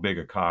 so big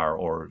a car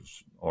or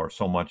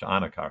so much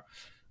on a car.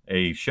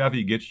 A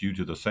Chevy gets you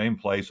to the same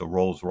place a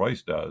Rolls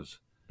Royce does.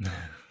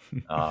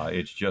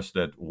 It's just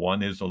that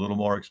one is a little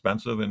more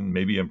expensive and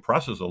maybe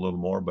impresses a little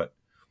more, but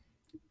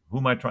who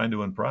am I trying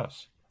to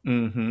impress?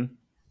 Mm-hmm.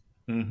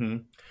 Mm-hmm.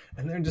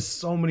 And there are just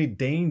so many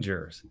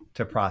dangers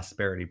to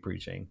prosperity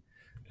preaching.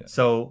 Yeah.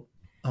 So,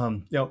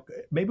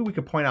 maybe we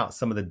could point out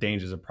some of the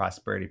dangers of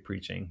prosperity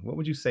preaching. What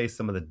would you say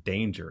some of the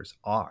dangers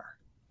are?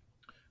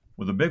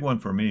 Well, the big one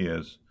for me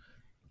is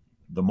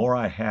the more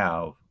I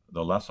have,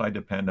 the less I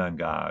depend on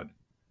God,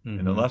 and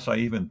the Mm-hmm. less I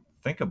even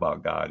think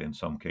about God in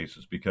some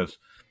cases, because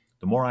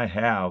the more I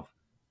have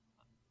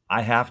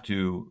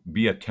to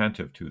be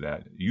attentive to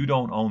that. You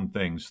don't own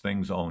things,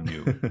 things own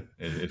you,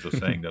 is a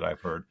saying that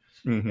I've heard.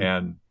 Mm-hmm.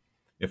 And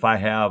if I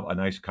have a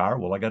nice car,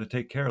 well, I got to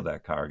take care of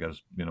that car. I got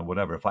to,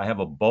 whatever. If I have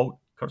a boat,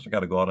 of course, I got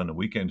to go out on the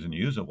weekends and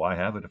use it. Why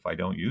have it if I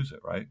don't use it,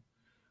 right?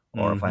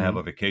 Or if I have Mm-hmm.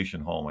 a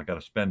vacation home, I got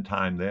to spend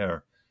time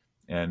there.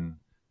 And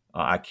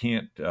I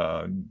can't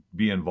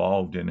be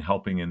involved in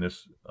helping in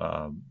this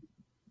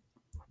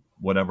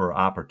whatever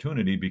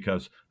opportunity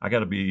because I got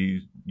to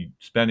be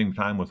spending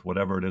time with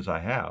whatever it is I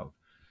have.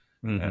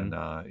 Mm-hmm.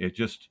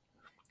 And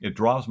it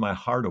draws my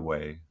heart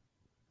away.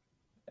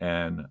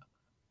 And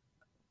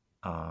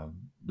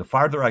the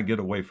farther I get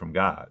away from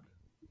God,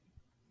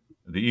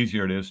 the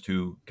easier it is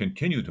to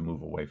continue to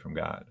move away from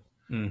God.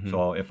 Mm-hmm.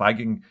 So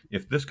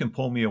if this can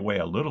pull me away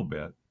a little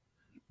bit,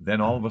 then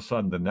all of a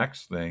sudden the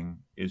next thing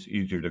is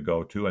easier to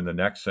go to, and the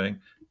next thing,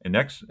 and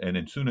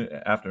then soon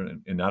after,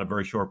 in not a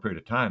very short period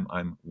of time,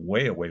 I'm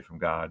way away from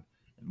God,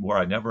 where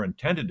I never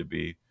intended to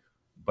be,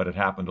 but it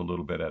happened a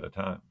little bit at a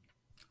time.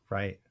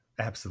 Right.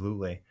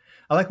 Absolutely.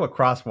 I like what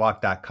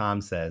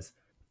crosswalk.com says.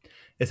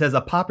 It says a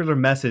popular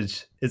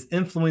message is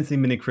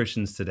influencing many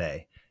Christians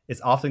today.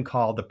 It's often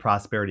called the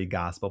prosperity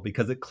gospel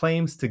because it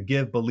claims to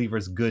give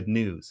believers good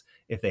news.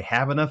 If they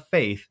have enough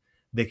faith,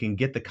 they can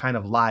get the kind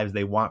of lives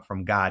they want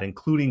from God,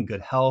 including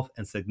good health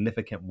and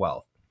significant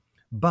wealth.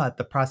 But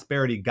the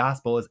prosperity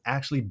gospel is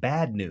actually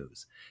bad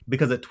news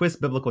because it twists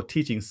biblical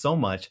teaching so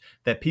much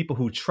that people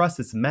who trust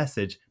its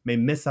message may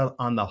miss out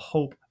on the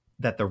hope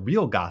that the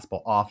real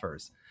gospel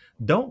offers.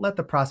 Don't let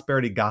the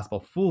prosperity gospel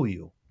fool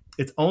you.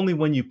 It's only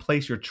when you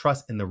place your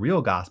trust in the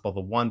real gospel,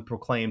 the one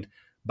proclaimed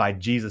by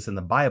Jesus in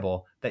the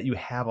Bible, that you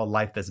have a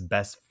life that's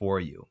best for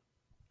you.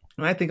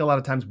 And I think a lot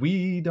of times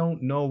we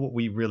don't know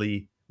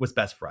what's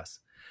best for us.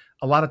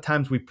 A lot of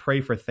times we pray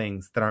for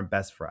things that aren't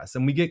best for us,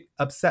 and we get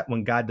upset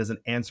when God doesn't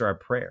answer our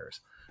prayers.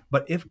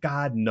 But if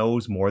God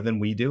knows more than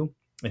we do,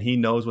 and He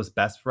knows what's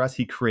best for us,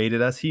 He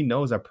created us, He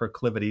knows our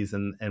proclivities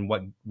and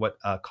what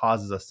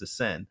causes us to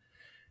sin.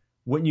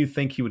 Wouldn't you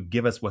think He would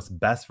give us what's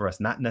best for us,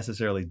 not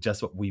necessarily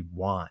just what we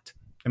want?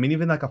 I mean,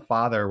 even like a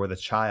father with a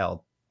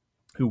child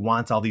who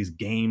wants all these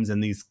games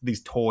and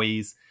these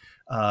toys.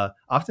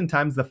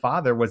 Oftentimes, the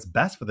father, what's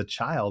best for the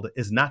child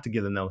is not to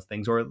give them those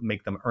things or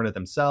make them earn it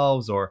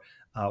themselves or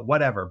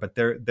whatever. But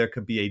there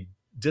could be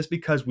just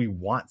because we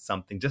want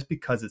something, just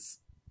because it's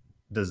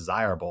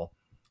desirable,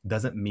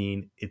 doesn't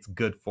mean it's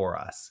good for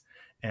us.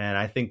 And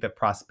I think that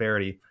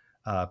prosperity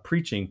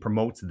preaching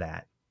promotes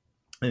that.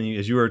 And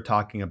as you were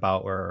talking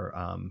about, where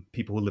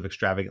people who live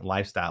extravagant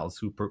lifestyles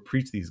who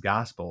preach these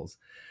gospels,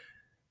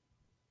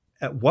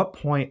 at what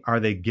point are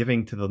they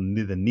giving to the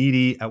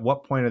needy? At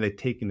what point are they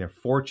taking their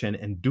fortune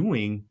and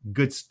doing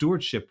good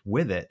stewardship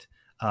with it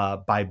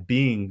by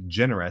being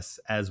generous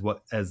as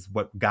what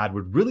God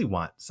would really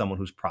want someone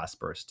who's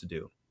prosperous to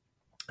do?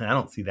 And I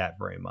don't see that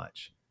very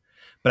much.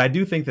 But I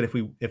do think that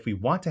if we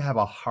want to have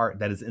a heart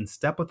that is in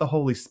step with the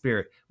Holy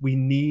Spirit, we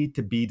need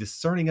to be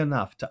discerning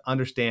enough to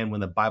understand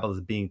when the Bible is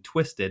being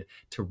twisted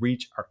to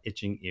reach our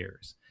itching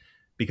ears.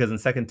 Because in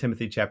 2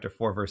 Timothy chapter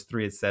 4, verse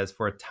 3, it says,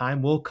 "For a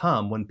time will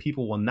come when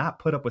people will not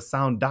put up with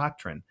sound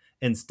doctrine.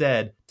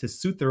 Instead, to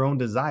suit their own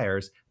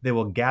desires, they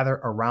will gather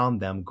around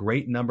them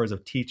great numbers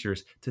of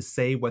teachers to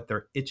say what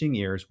their itching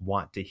ears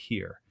want to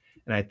hear."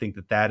 And I think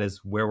that that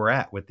is where we're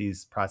at with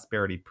these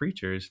prosperity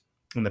preachers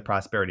and the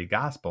prosperity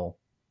gospel,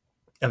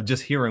 of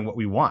just hearing what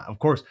we want. Of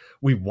course,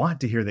 we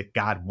want to hear that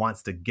God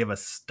wants to give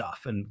us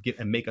stuff and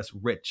make us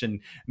rich and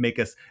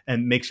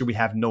make sure we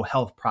have no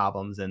health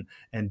problems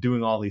and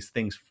doing all these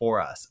things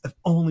for us. If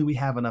only we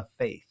have enough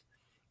faith.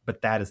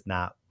 But that is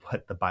not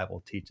what the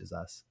Bible teaches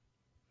us.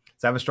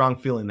 So I have a strong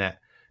feeling that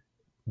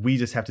we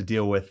just have to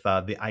deal with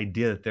the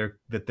idea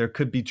that there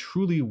could be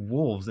truly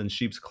wolves in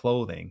sheep's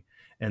clothing,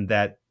 and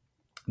that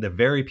the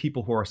very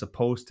people who are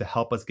supposed to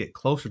help us get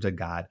closer to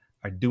God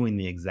are doing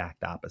the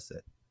exact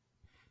opposite.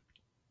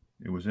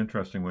 It was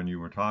interesting when you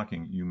were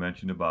talking, you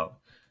mentioned about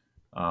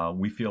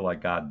we feel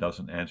like God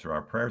doesn't answer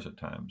our prayers at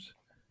times.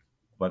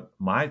 But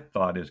my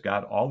thought is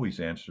God always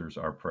answers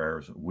our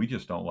prayers. We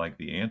just don't like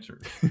the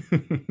answers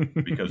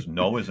because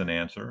no is an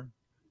answer,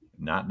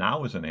 not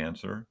now is an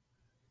answer,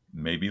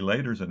 maybe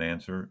later is an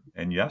answer,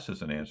 and yes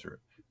is an answer.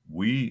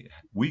 We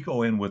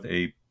go in with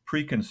a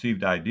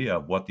preconceived idea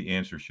of what the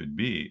answer should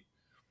be,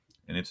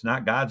 and it's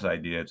not God's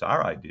idea, it's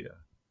our idea.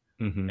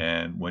 Mm-hmm.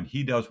 And when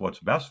he does what's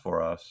best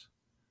for us,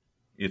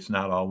 it's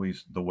not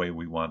always the way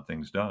we want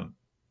things done.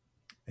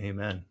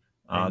 Amen.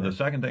 The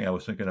second thing I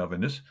was thinking of,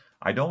 and this,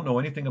 I don't know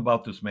anything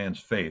about this man's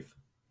faith,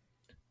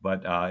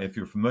 but if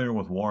you're familiar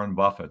with Warren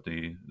Buffett,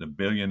 the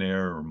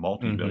billionaire or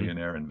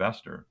multi-billionaire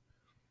investor,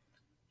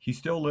 he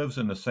still lives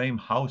in the same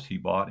house he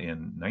bought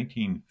in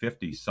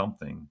 1950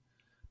 something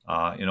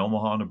in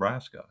Omaha,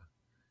 Nebraska.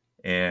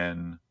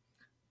 And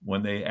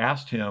when they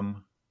asked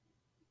him,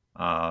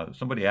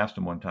 somebody asked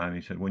him one time,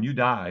 he said, "When you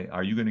die,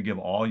 are you going to give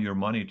all your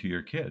money to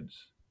your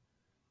kids?"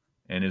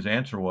 And his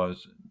answer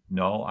was,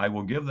 "No, I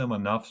will give them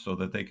enough so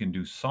that they can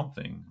do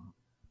something,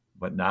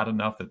 but not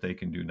enough that they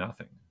can do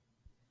nothing."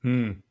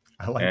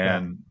 I like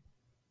that. And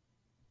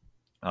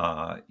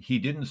he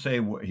didn't say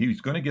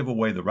he's going to give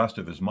away the rest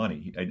of his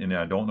money. And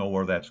I don't know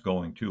where that's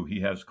going to.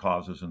 He has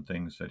causes and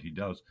things that he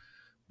does.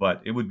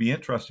 But it would be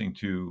interesting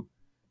to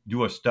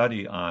do a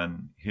study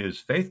on his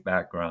faith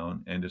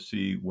background and to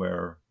see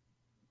where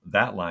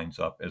that lines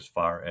up as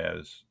far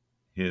as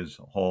his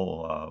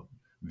whole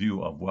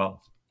view of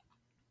wealth.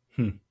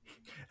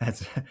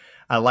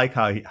 I like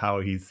how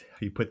he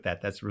put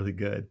that. That's really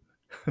good.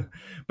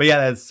 But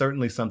yeah, that's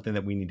certainly something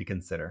that we need to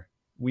consider.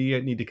 We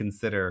need to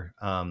consider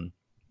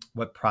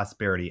what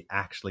prosperity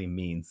actually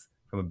means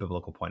from a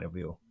biblical point of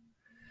view.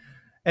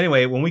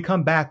 Anyway, when we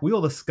come back, we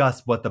will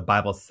discuss what the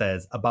Bible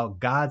says about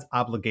God's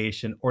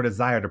obligation or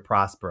desire to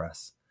prosper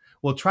us.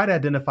 We'll try to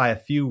identify a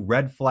few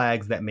red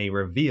flags that may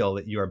reveal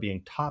that you are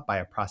being taught by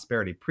a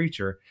prosperity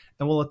preacher,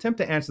 and we'll attempt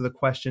to answer the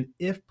question,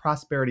 if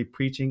prosperity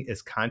preaching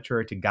is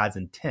contrary to God's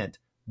intent,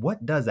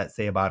 what does that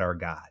say about our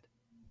God?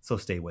 So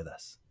stay with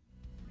us.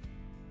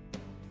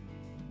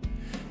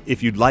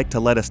 If you'd like to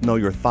let us know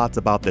your thoughts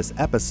about this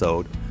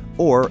episode,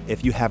 or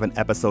if you have an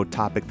episode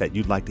topic that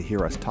you'd like to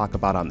hear us talk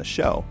about on the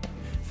show,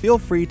 feel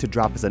free to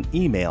drop us an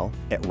email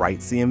at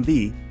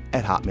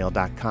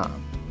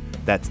writecmv@hotmail.com.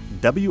 That's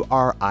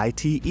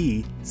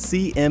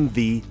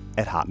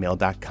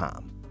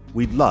WRITECMV@hotmail.com.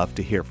 We'd love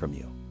to hear from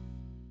you.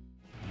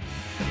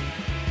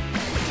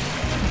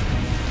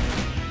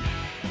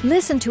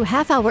 Listen to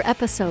half-hour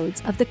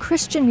episodes of the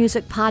Christian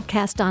Music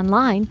Podcast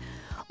online,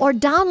 or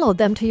download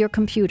them to your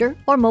computer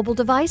or mobile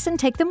device and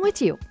take them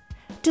with you.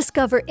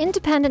 Discover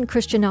independent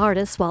Christian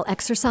artists while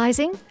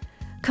exercising,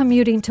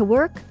 commuting to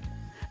work,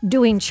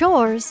 doing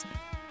chores,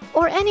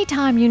 or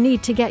anytime you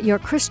need to get your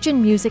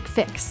Christian music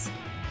fix.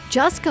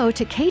 Just go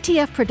to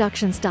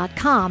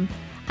ktfproductions.com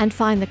and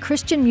find the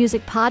Christian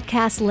Music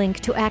Podcast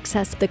link to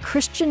access the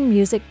Christian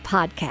Music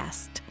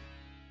Podcast.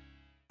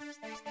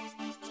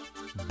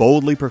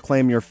 Boldly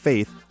proclaim your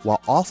faith while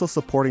also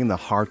supporting the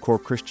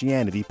Hardcore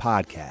Christianity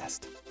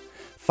podcast.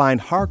 Find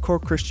Hardcore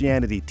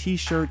Christianity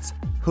t-shirts,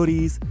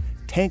 hoodies,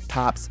 tank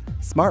tops,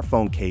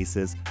 smartphone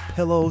cases,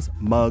 pillows,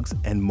 mugs,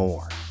 and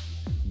more.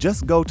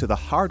 Just go to the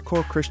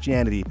Hardcore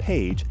Christianity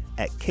page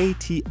at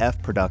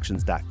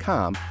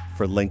ktfproductions.com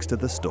for links to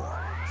the store.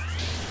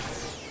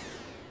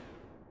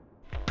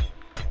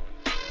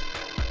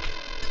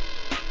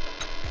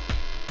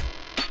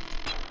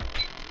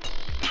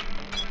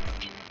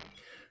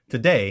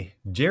 Today,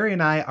 Jerry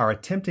and I are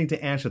attempting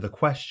to answer the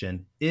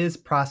question, is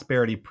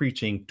prosperity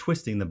preaching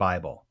twisting the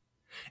Bible?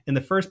 In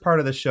the first part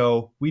of the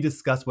show, we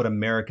discussed what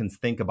Americans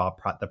think about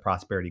the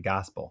prosperity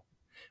gospel.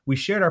 We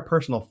shared our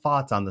personal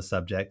thoughts on the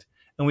subject,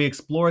 and we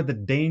explored the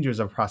dangers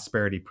of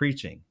prosperity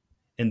preaching.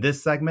 In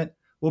this segment,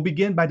 we'll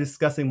begin by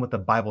discussing what the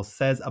Bible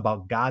says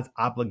about God's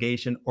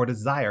obligation or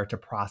desire to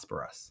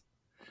prosper us.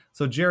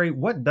 So, Jerry,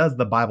 what does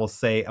the Bible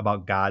say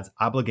about God's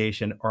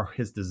obligation or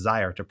his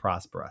desire to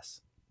prosper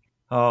us?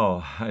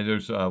 Oh,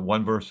 there's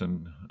one verse,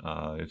 and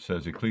it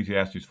says,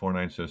 Ecclesiastes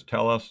 4:9 says,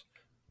 "Tell us,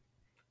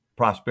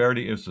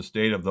 prosperity is the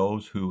state of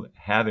those who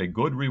have a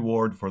good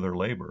reward for their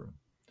labor."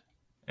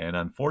 And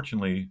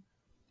unfortunately,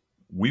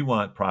 we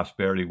want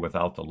prosperity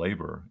without the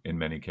labor in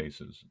many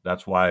cases.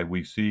 That's why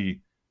we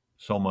see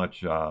so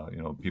much,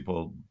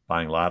 people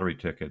buying lottery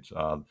tickets,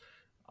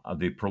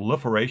 the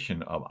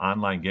proliferation of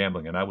online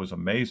gambling. And I was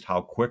amazed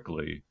how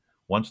quickly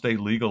once they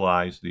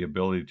legalized the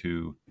ability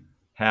to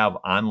have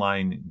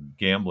online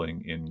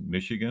gambling in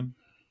Michigan,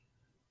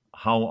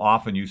 how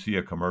often you see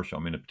a commercial.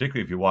 I mean,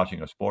 particularly if you're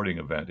watching a sporting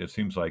event, it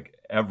seems like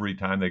every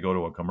time they go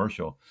to a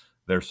commercial,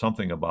 there's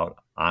something about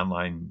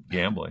online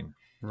gambling.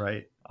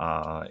 Right.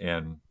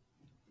 And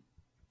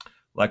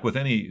like with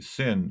any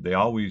sin, they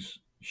always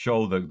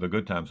show the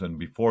good times. And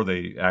before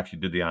they actually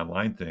did the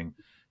online thing,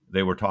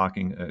 they were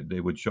talking,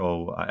 they would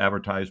show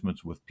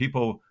advertisements with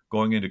people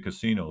going into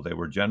casino. They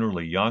were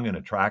generally young and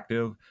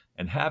attractive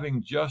and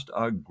having just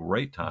a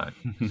great time.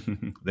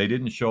 They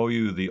didn't show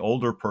you the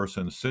older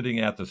person sitting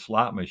at the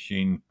slot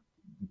machine,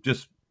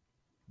 just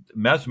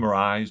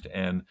mesmerized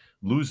and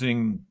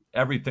losing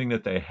everything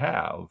that they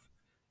have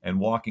and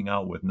walking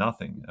out with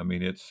nothing. I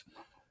mean,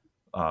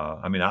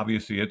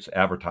 obviously it's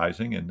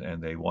advertising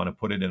and they want to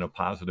put it in a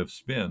positive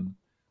spin,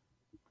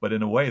 but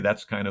in a way,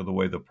 that's kind of the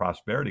way the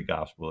prosperity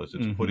gospel is.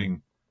 It's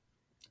putting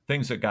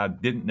things that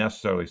God didn't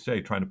necessarily say,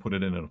 trying to put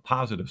it in a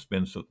positive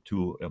spin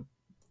to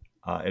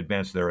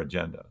advance their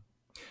agenda.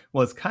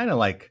 Well, it's kind of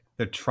like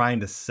they're trying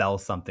to sell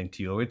something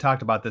to you. We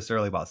talked about this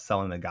earlier about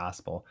selling the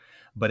gospel,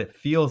 but it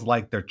feels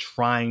like they're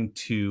trying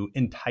to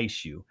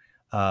entice you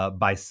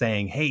by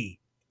saying, "Hey,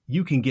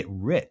 you can get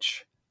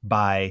rich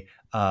by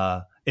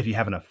if you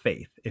have enough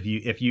faith.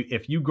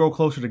 If you grow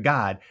closer to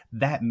God,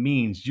 that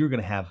means you're going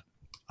to have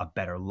a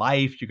better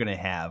life. You're going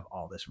to have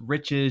all this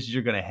riches.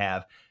 You're going to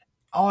have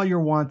all your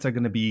wants are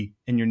going to be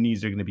and your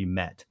needs are going to be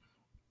met."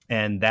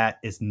 And that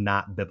is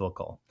not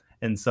biblical.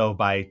 And so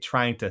by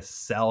trying to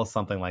sell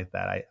something like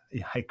that, I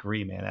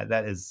agree, man.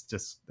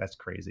 That's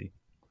crazy.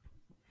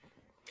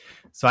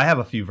 So I have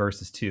a few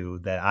verses too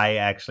that I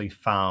actually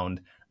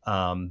found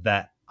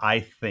that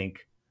I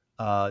think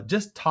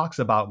just talks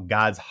about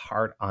God's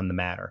heart on the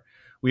matter.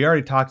 We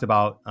already talked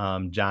about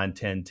John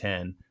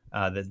 10:10,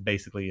 that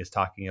basically is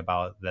talking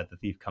about that the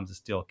thief comes to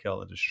steal,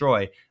 kill, and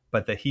destroy,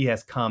 but that he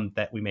has come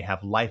that we may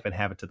have life and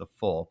have it to the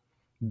full.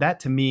 That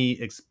to me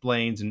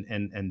explains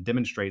and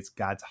demonstrates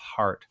God's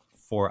heart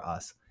for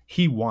us.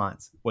 He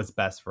wants what's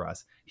best for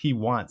us. He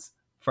wants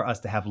for us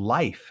to have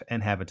life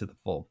and have it to the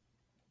full.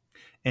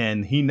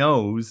 And he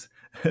knows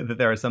that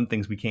there are some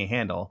things we can't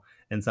handle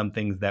and some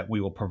things that we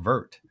will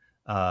pervert,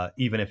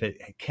 even if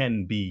it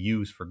can be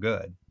used for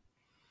good.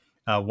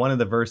 One of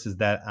the verses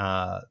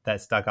that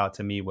stuck out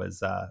to me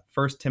was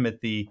 1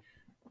 Timothy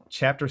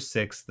chapter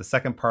 6, the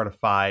second part of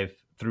 5-10.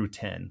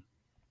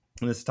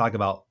 And this is talk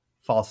about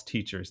false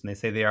teachers. And they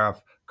say they are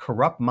of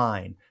corrupt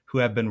mind, who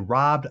have been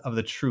robbed of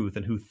the truth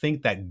and who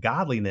think that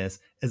godliness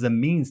is a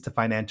means to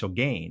financial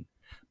gain.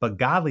 But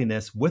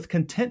godliness with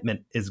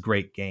contentment is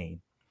great gain.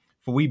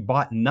 For we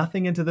bought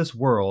nothing into this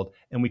world,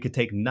 and we could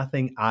take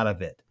nothing out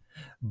of it.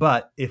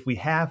 But if we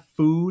have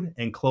food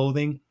and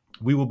clothing,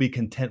 we will be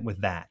content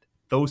with that.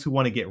 Those who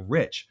want to get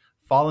rich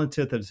fall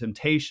into the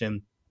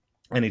temptation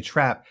and a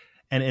trap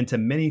and into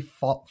many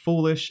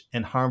foolish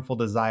and harmful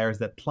desires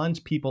that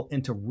plunge people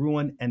into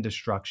ruin and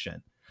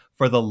destruction.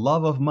 For the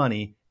love of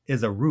money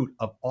is a root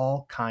of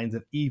all kinds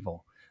of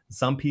evil.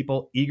 Some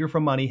people, eager for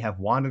money, have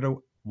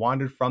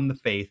wandered from the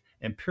faith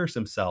and pierced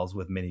themselves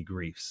with many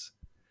griefs.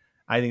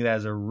 I think that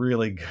is a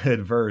really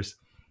good verse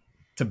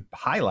to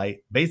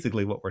highlight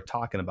basically what we're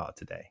talking about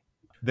today.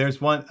 There's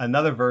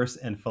another verse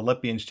in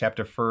Philippians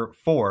chapter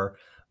 4,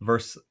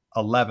 verse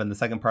 11, the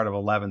second part of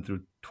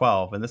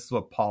 11-12. And this is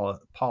what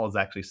Paul is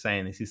actually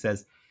saying. He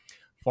says,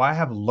 "For I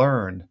have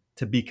learned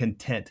to be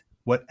content,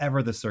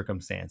 whatever the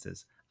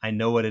circumstances. I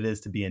know what it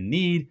is to be in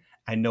need.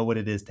 I know what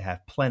it is to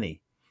have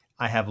plenty.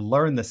 I have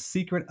learned the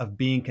secret of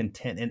being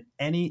content in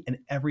any and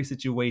every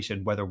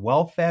situation, whether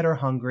well-fed or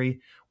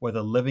hungry,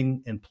 whether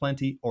living in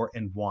plenty or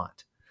in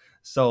want."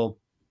 So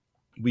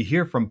we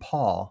hear from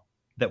Paul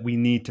that we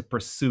need to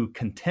pursue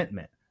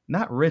contentment,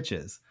 not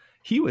riches.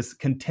 He was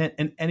content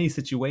in any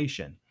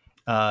situation,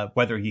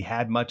 whether he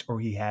had much or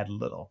he had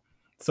little.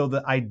 So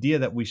the idea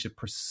that we should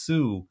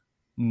pursue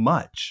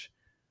much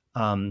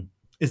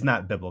is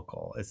not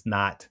biblical. It's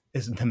not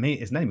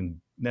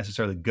even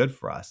necessarily good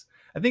for us.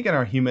 I think in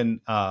our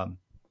human,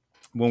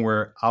 when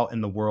we're out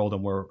in the world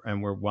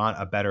and we want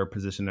a better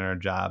position in our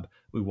job,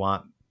 we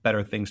want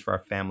better things for our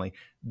family.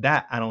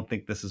 That I don't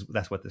think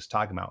that's what this is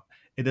talking about.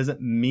 It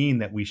doesn't mean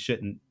that we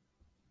shouldn't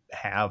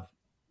have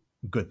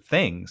good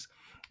things,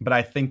 but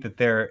I think that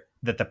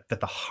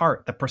the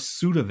heart, the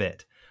pursuit of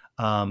it,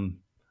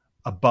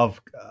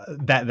 above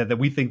that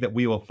we think that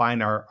we will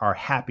find our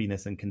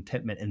happiness and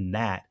contentment in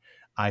that,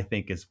 I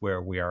think is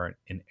where we are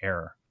in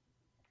error.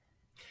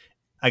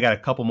 I got a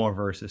couple more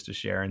verses to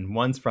share, and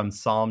one's from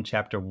Psalm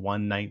chapter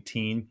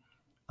 119,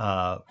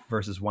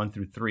 verses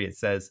 1-3. It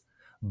says,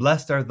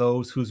 "Blessed are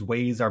those whose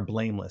ways are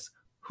blameless,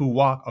 who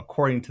walk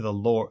according to the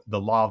law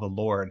of the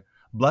Lord.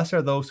 Blessed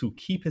are those who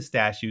keep his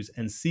statutes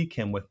and seek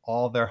him with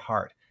all their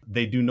heart.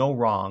 They do no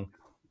wrong,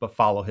 but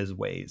follow his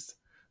ways."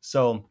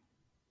 So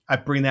I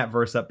bring that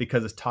verse up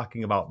because it's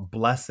talking about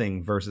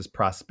blessing versus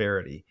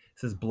prosperity. It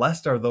says,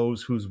 "Blessed are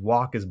those whose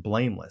walk is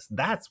blameless."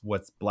 That's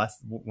what's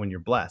blessed when you're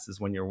blessed, is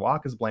when your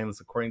walk is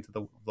blameless according to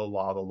the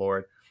law of the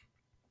Lord.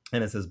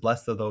 And it says,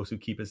 "Blessed are those who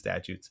keep his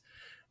statutes."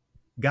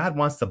 God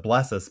wants to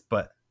bless us,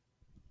 but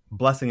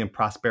blessing and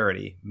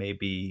prosperity may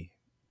be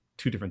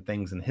two different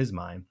things in his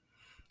mind.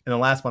 And the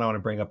last one I want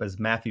to bring up is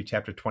Matthew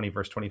chapter 20,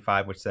 verse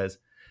 25, which says,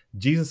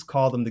 Jesus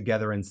called them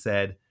together and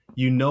said,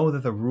 "You know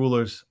that the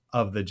rulers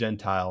of the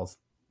Gentiles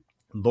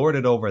lord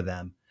it over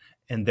them,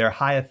 and their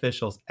high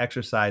officials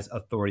exercise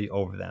authority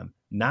over them.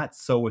 Not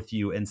so with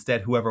you.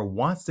 Instead, whoever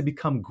wants to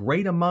become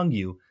great among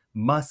you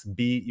must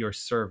be your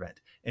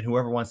servant, and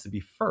whoever wants to be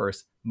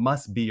first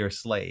must be your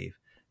slave,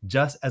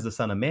 just as the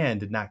Son of Man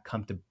did not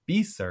come to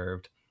be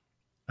served,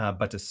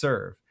 but to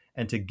serve,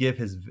 and to give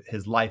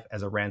his life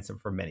as a ransom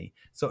for many."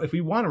 So if we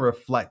want to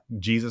reflect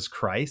Jesus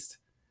Christ,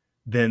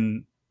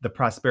 then the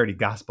prosperity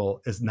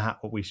gospel is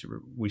not what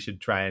we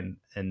should try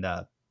and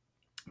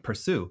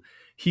pursue.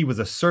 He was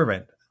a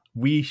servant.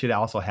 We should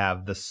also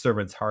have the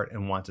servant's heart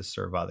and want to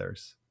serve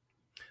others.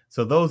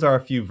 So those are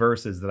a few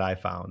verses that I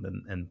found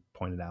and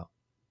pointed out.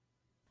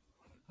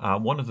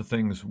 One of the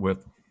things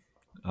with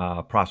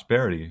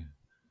prosperity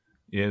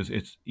is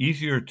it's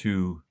easier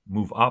to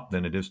move up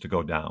than it is to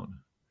go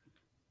down.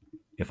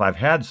 If I've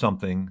had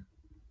something,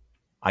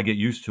 I get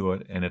used to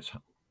it, and it's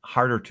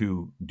harder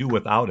to do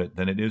without it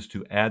than it is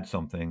to add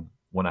something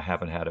when I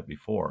haven't had it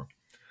before.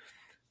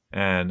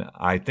 And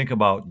I think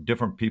about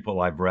different people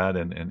I've read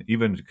and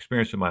even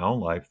experienced in my own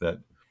life that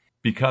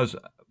because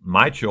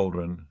my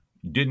children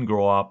didn't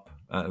grow up,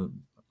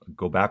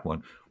 go back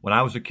one, when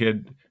I was a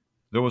kid,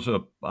 there was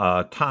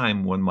a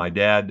time when my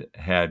dad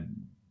had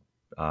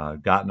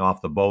gotten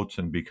off the boats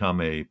and become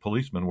a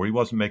policeman where he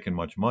wasn't making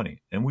much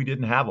money. And we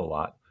didn't have a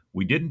lot.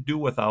 We didn't do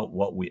without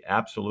what we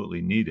absolutely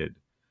needed,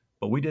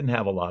 but we didn't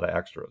have a lot of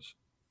extras.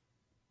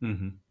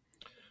 Mm-hmm.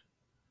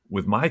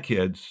 With my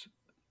kids,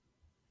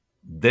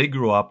 they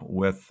grew up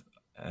with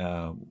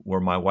where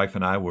my wife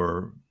and I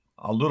were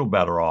a little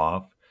better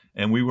off,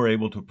 and we were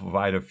able to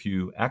provide a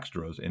few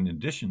extras in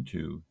addition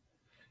to,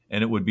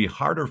 and it would be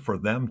harder for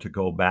them to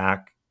go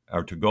back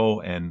or to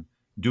go and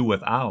do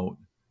without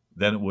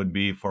than it would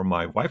be for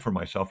my wife or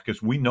myself,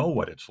 because we know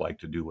what it's like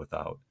to do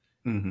without.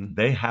 Mm-hmm.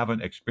 They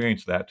haven't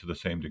experienced that to the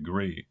same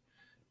degree.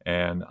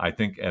 And I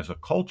think as a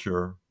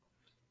culture,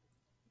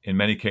 in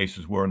many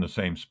cases, we're in the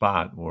same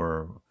spot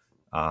where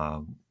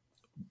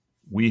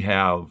we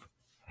have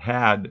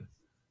had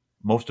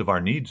most of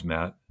our needs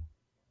met,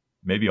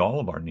 maybe all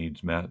of our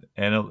needs met,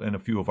 and a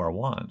few of our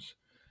wants.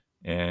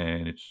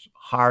 And it's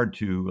hard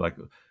to,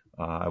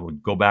 I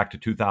would go back to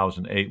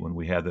 2008 when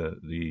we had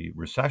the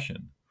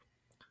recession.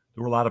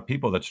 There were a lot of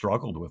people that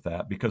struggled with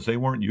that because they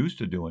weren't used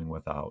to doing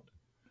without.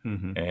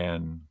 Mm-hmm.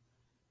 And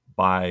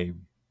by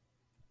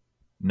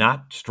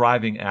not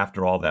striving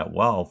after all that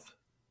wealth,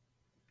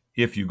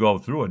 if you go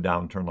through a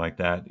downturn like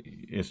that,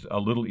 it's a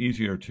little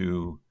easier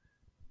to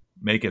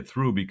make it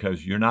through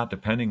because you're not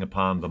depending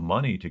upon the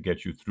money to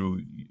get you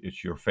through.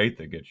 It's your faith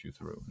that gets you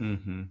through.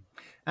 Mm-hmm.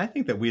 I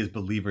think that we as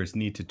believers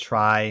need to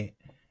try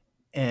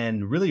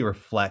and really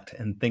reflect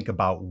and think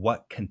about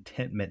what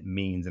contentment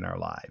means in our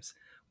lives.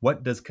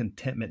 What does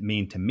contentment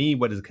mean to me?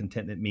 What does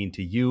contentment mean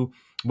to you?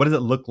 What does it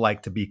look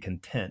like to be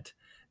content?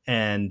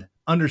 And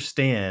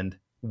understand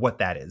what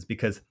that is,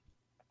 because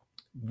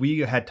we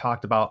had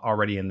talked about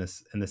already in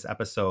this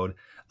episode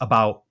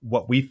about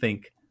what we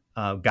think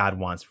God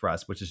wants for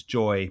us, which is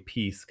joy,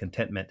 peace,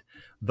 contentment,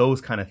 those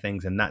kind of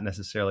things, and not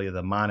necessarily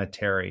the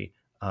monetary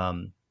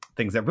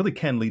things that really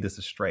can lead us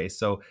astray.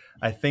 So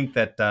I think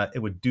that it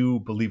would do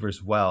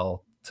believers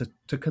well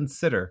to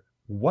consider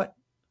what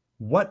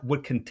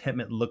would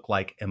contentment look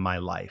like in my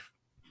life,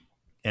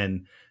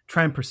 and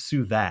try and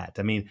pursue that.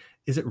 I mean,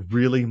 is it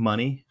really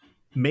money?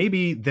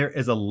 Maybe there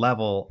is a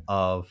level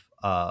of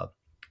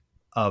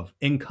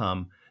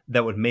income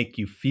that would make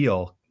you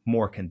feel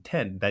more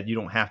content, that you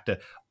don't have to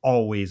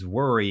always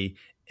worry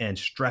and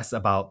stress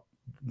about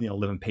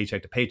living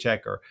paycheck to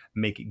paycheck or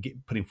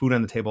putting food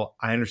on the table.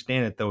 I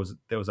understand that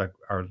those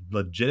are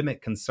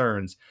legitimate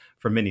concerns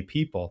for many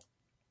people,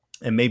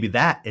 and maybe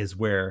that is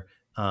where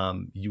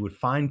you would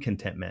find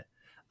contentment.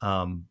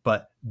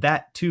 But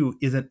that too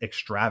isn't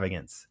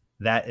extravagance.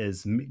 That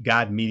is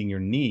God meeting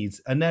your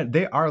needs, and that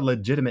they are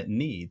legitimate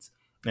needs.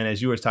 And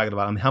as you were talking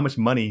about, how much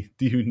money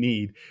do you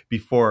need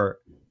before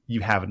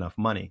you have enough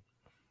money?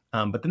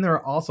 But then there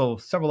are also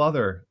several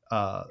other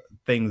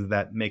things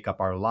that make up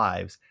our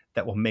lives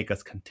that will make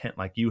us content,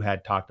 like you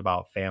had talked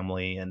about,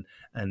 family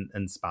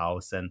and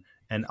spouse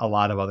and a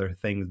lot of other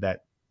things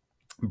that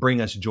bring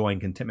us joy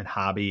and contentment,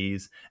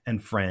 hobbies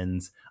and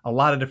friends, a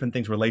lot of different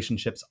things,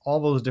 relationships,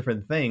 all those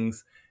different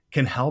things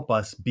can help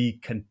us be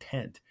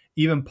content.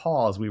 Even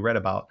Paul, as we read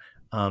about,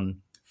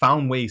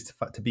 found ways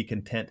to be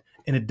content,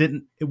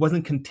 and it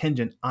wasn't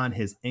contingent on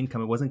his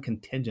income. It wasn't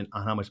contingent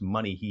on how much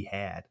money he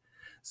had.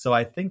 So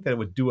I think that it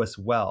would do us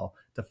well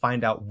to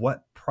find out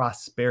what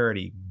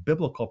prosperity,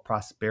 biblical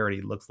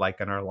prosperity, looks like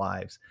in our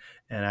lives.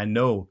 And I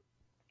know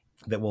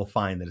that we'll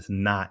find that it's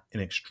not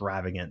an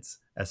extravagance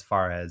as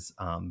far as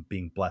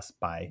being blessed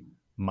by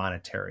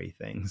monetary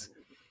things.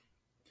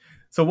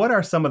 So what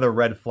are some of the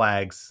red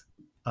flags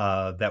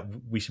that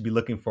we should be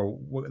looking for,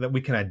 that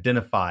we can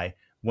identify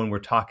when we're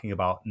talking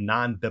about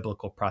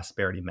non-biblical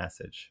prosperity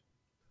message?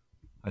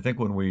 I think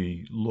when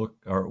we look,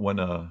 or when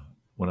a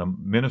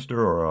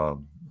minister or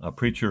a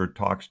preacher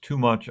talks too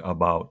much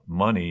about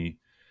money,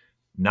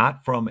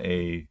 not from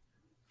a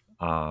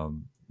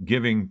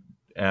giving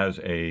as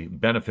a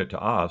benefit to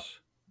us,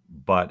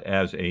 but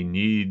as a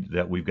need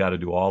that we've got to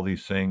do all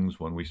these things,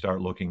 when we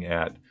start looking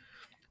at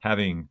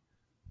having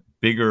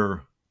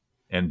bigger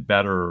and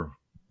better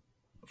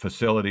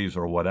facilities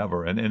or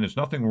whatever, and there's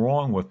nothing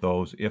wrong with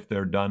those if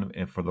they're done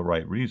for the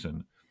right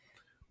reason,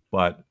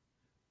 but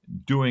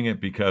doing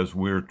it because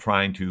we're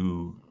trying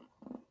to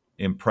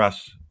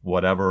impress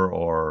whatever,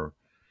 or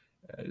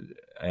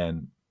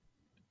and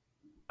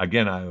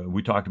again,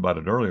 we talked about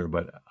it earlier,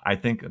 but I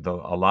think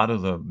a lot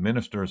of the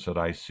ministers that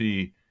I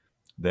see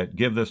that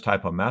give this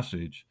type of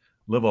message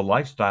live a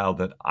lifestyle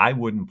that I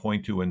wouldn't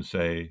point to and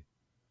say,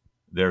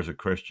 there's a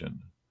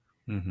Christian.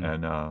 Mm-hmm.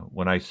 And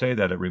when I say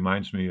that, it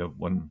reminds me of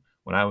when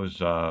I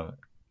was,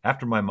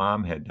 after my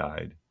mom had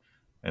died,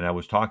 and I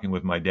was talking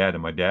with my dad,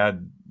 and my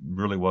dad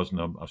really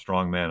wasn't a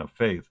strong man of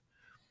faith,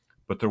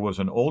 but there was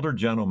an older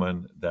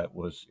gentleman that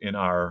was in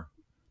our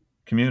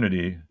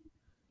community.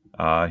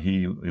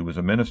 He was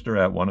a minister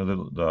at one of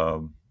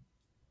the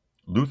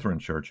Lutheran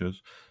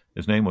churches.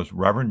 His name was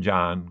Reverend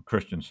John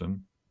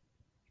Christensen.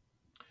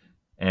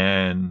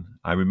 And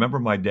I remember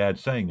my dad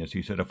saying this.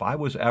 He said, if I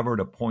was ever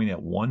to point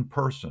at one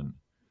person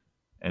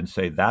and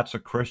say, that's a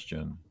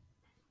Christian,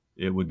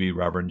 it would be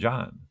Reverend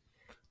John.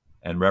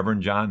 And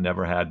Reverend John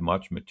never had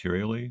much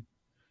materially,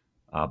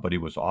 but he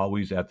was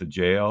always at the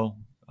jail,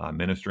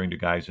 ministering to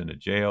guys in the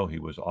jail. He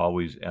was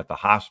always at the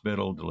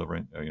hospital,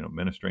 delivering,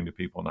 ministering to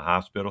people in the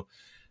hospital.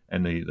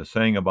 And the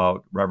saying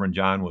about Reverend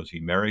John was, he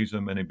marries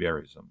them and he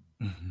buries them.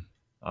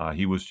 Mm-hmm.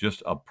 He was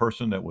just a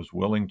person that was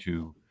willing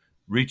to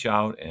reach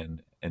out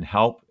and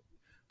help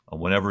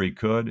whenever he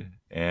could,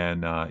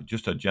 and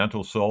just a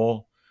gentle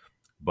soul.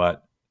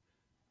 But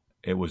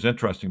it was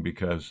interesting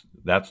because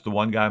that's the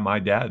one guy my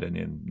dad, and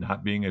in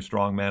not being a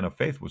strong man of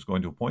faith, was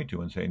going to point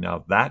to and say,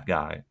 now that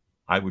guy,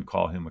 I would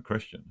call him a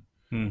Christian.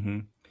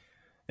 Mm-hmm.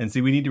 And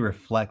see, we need to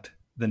reflect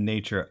the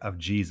nature of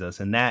Jesus,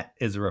 and that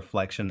is a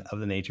reflection of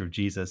the nature of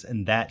Jesus,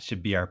 and that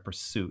should be our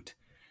pursuit.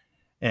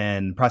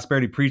 And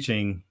prosperity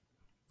preaching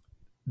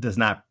does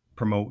not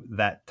promote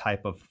that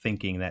type of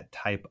thinking, that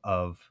type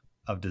of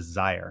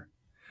desire.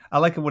 I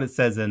like what it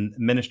says in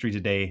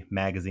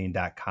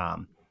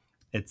ministrytodaymagazine.com.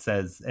 It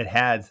says it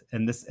had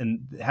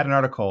an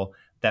article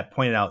that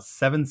pointed out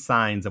 7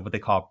 signs of what they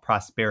call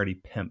prosperity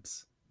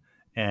pimps,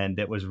 and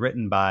it was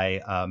written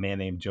by a man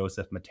named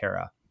Joseph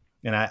Matera.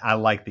 And I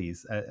like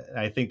these.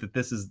 I think that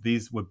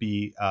these would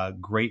be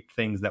great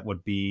things that would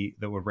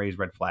raise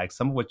red flags.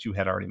 Some of what you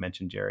had already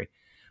mentioned, Jerry.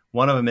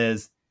 One of them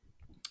is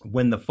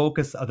when the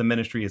focus of the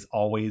ministry is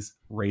always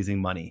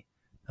raising money.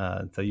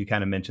 So you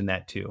kind of mentioned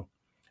that too.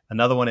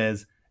 Another one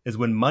is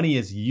when money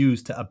is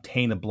used to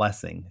obtain a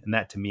blessing. And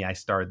that, to me, I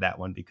started that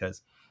one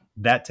because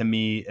that, to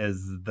me,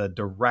 is the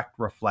direct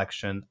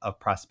reflection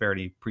of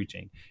prosperity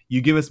preaching.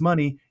 You give us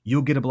money,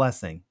 you'll get a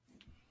blessing.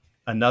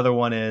 Another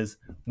one is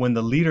when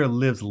the leader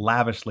lives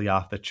lavishly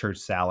off the church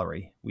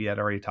salary. We had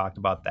already talked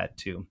about that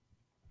too.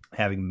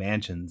 Having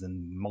mansions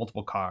and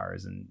multiple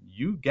cars, and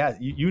you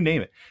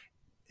name it.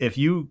 If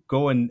you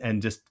go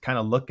and just kind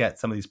of look at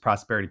some of these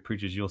prosperity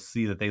preachers, you'll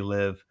see that they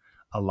live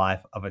a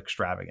life of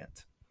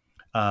extravagance.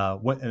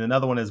 And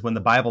another one is when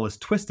the Bible is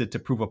twisted to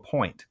prove a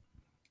point.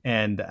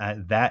 And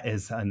that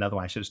is another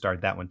one. I should have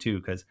started that one too,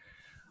 because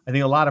I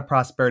think a lot of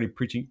prosperity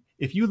preaching,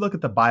 if you look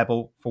at the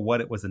Bible for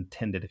what it was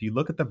intended, if you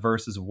look at the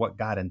verses of what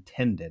God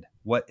intended,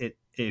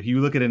 if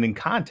you look at it in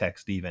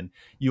context even,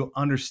 you'll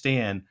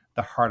understand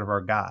the heart of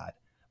our God.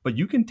 But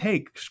you can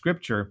take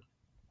scripture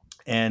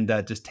and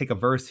just take a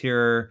verse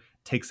here,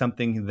 take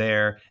something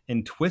there,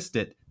 and twist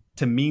it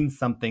to mean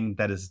something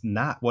that is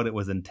not what it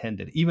was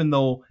intended. Even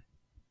though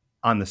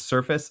on the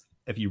surface,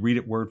 if you read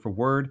it word for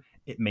word,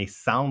 it may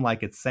sound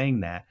like it's saying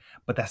that,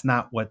 but that's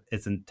not what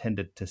it's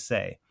intended to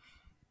say.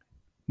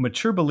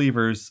 Mature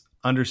believers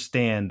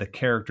understand the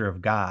character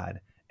of God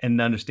and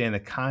understand the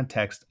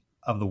context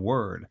of the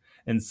word.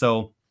 And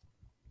so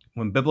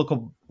when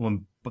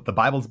the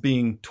Bible's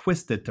being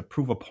twisted to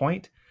prove a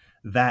point,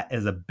 that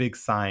is a big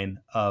sign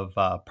of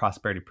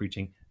prosperity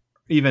preaching.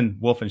 Even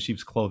wolf in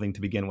sheep's clothing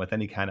to begin with,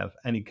 any kind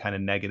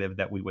of negative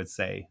that we would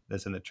say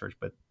that's in the church,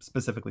 but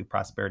specifically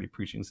prosperity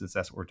preaching, since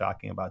that's what we're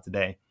talking about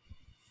today.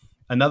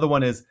 Another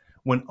one is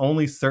when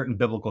only certain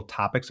biblical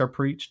topics are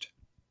preached.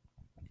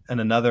 And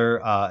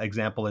another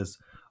example is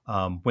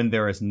when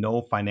there is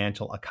no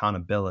financial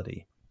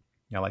accountability.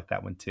 I like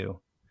that one too.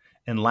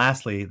 And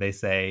lastly, they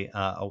say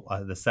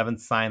the 7th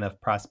sign of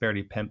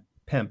prosperity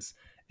pimps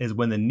is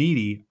when the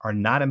needy are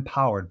not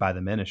empowered by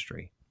the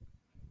ministry.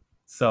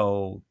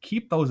 So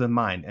keep those in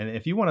mind. And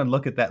if you want to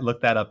look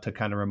that up to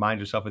kind of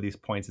remind yourself of these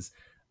points, it's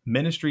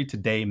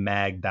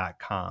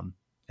ministrytodaymag.com.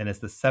 And it's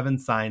the 7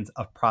 signs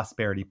of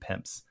prosperity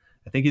pimps.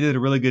 I think you did a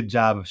really good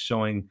job of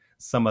showing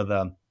some of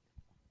the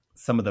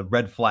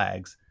red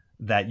flags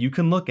that you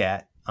can look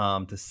at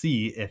to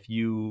see if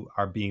you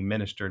are being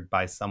ministered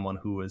by someone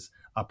who is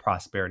a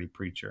prosperity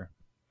preacher.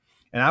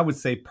 And I would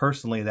say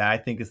personally that I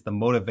think it's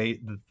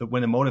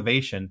when the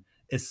motivation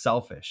is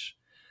selfish.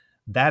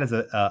 That is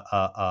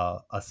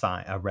a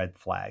sign, a red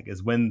flag,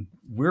 is when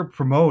we're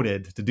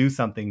promoted to do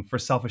something for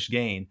selfish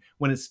gain,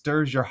 when it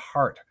stirs your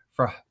heart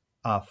for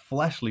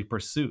fleshly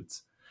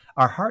pursuits.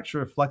 Our heart should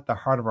reflect the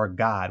heart of our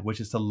God, which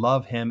is to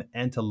love him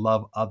and to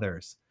love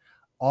others.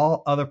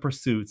 All other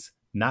pursuits,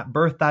 not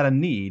birthed out of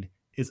need,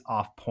 is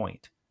off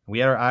point.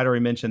 I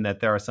already mentioned that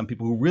there are some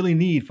people who really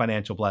need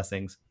financial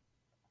blessings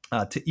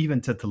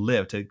to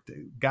live.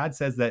 God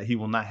says that he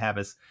will not have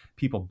his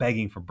people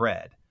begging for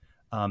bread.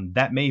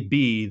 That may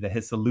be that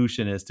his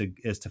solution is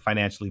to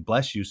financially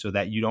bless you so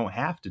that you don't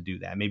have to do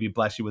that. Maybe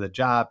bless you with a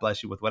job,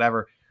 bless you with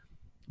whatever.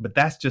 But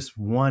that's just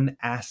one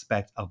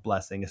aspect of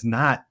blessing. It's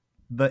not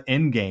the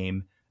end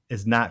game.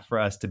 Is not for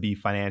us to be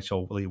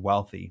financially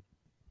wealthy.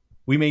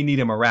 We may need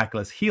a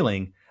miraculous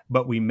healing,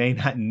 but we may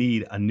not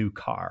need a new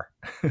car.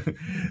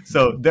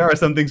 So there are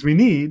some things we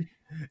need,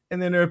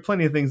 and then there are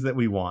plenty of things that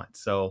we want.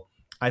 So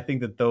I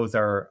think that those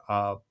are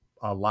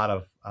a lot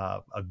of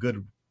a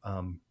good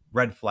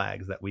red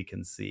flags that we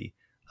can see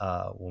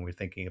when we're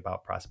thinking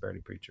about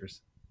prosperity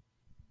preachers.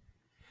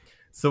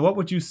 So what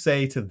would you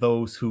say to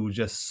those who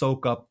just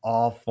soak up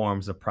all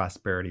forms of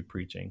prosperity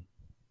preaching?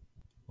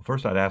 Well,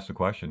 first, I'd ask the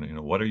question,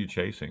 what are you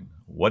chasing?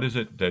 What is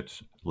it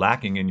that's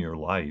lacking in your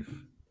life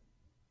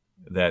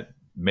that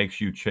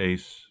makes you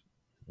chase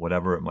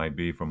whatever it might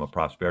be from a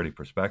prosperity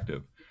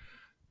perspective?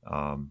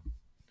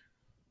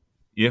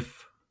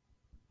 If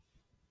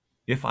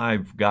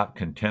I've got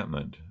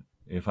contentment,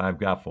 if I've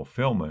got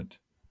fulfillment,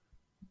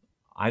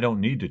 I don't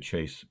need to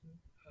chase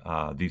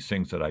these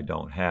things that I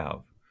don't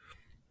have.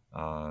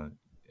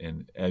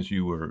 And as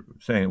you were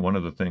saying, one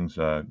of the things,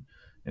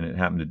 and it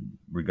happened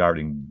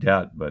regarding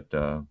debt, but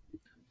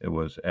it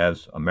was,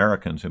 as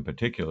Americans in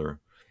particular,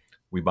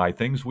 we buy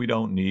things we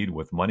don't need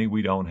with money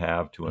we don't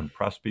have to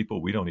impress people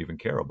we don't even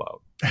care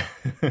about.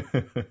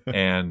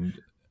 And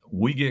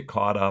we get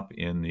caught up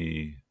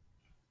in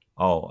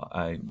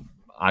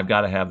I've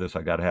got to have this,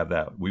 I got to have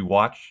that. We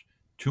watch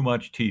too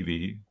much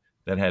TV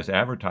that has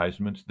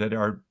advertisements that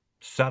are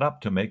set up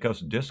to make us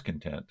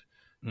discontent,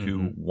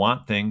 to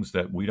want things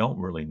that we don't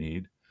really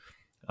need.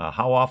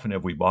 How often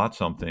have we bought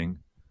something,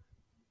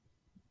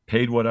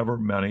 paid whatever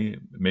money,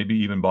 maybe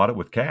even bought it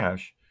with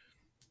cash,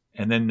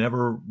 and then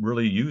never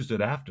really used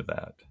it after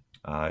that?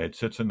 It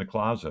sits in the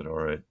closet,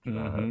 or it,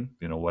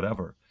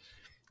 whatever.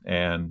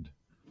 And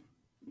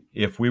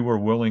if we were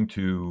willing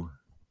to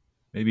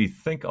maybe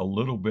think a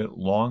little bit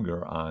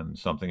longer on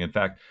something, in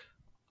fact,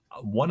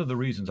 one of the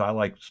reasons I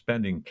like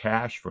spending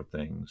cash for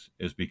things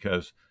is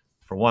because,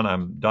 for one,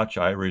 I'm Dutch,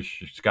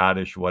 Irish,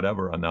 Scottish,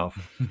 whatever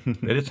enough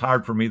that it's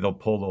hard for me to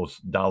pull those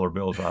dollar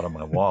bills out of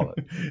my wallet.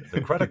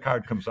 The credit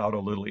card comes out a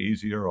little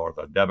easier, or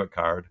the debit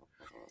card.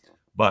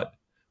 But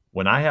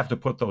when I have to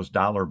put those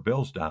dollar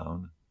bills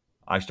down,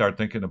 I start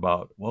thinking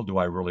about, well, do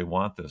I really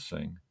want this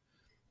thing?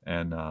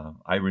 And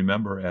I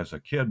remember as a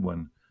kid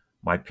when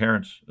my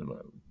parents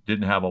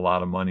didn't have a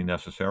lot of money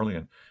necessarily,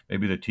 and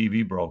maybe the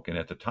TV broke, and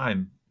at the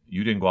time,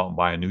 you didn't go out and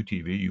buy a new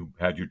TV, you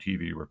had your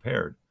TV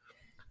repaired.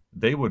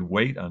 They would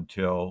wait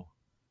until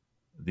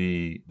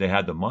they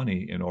had the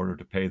money in order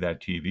to pay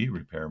that TV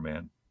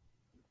repairman.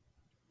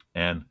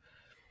 And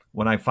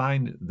when I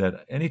find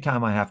that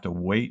anytime I have to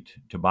wait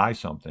to buy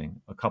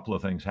something, a couple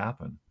of things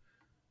happen.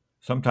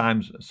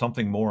 Sometimes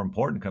something more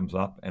important comes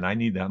up and I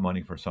need that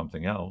money for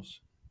something else.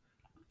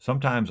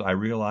 Sometimes I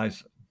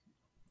realize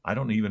I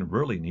don't even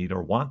really need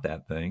or want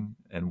that thing,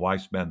 and why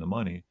spend the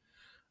money?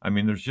 I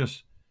mean,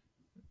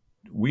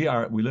 we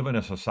live in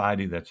a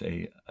society that's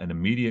an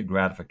immediate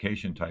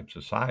gratification type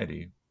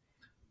society,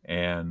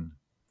 and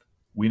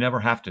we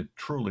never have to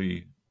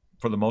truly,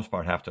 for the most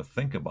part, have to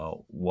think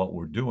about what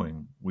we're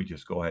doing. We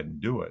just go ahead and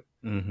do it.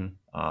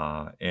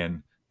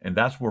 And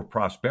that's where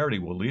prosperity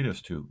will lead us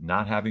to,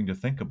 not having to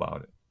think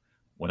about it.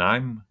 When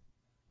I'm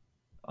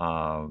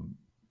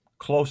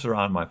closer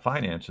on my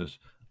finances,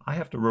 I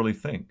have to really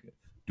think,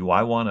 do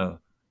I want to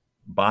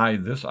buy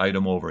this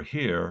item over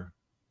here,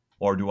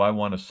 or do I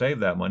want to save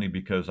that money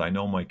because I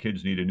know my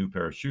kids need a new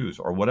pair of shoes,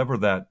 or whatever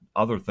that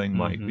other thing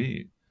might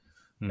be?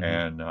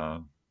 And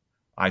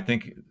I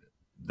think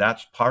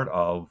that's part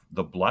of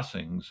the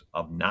blessings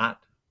of not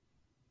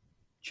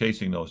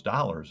chasing those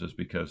dollars, is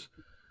because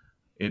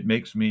it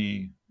makes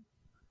me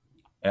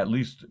at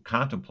least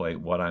contemplate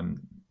what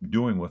I'm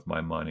doing with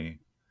my money.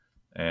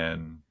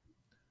 And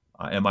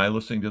am I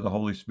listening to the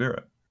Holy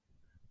Spirit?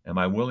 Am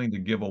I willing to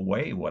give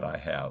away what I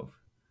have?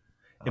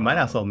 It might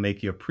also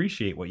make you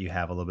appreciate what you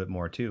have a little bit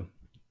more too.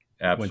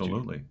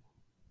 Absolutely.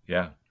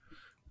 Yeah.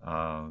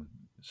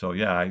 So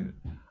yeah,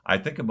 I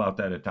think about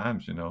that at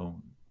times,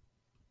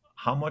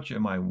 how much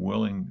am I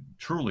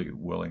truly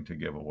willing to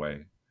give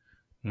away?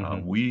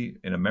 We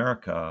in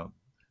America,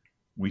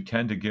 we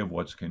tend to give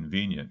what's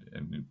convenient,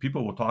 and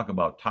people will talk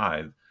about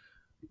tithe,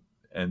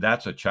 and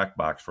that's a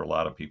checkbox for a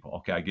lot of people.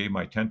 Okay, I gave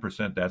my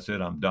 10%, that's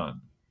it, I'm done.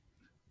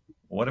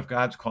 What if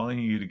God's calling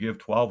you to give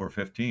 12 or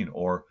 15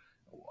 or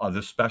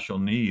this special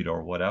need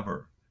or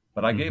whatever?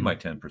 But I gave my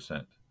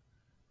 10%.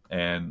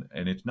 and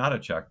it's not a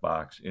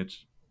checkbox.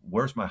 It's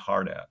where's my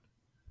heart at?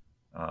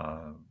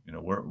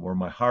 Where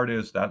my heart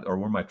is, that, or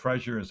where my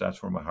treasure is,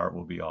 that's where my heart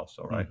will be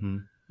also, right?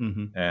 Mm-hmm.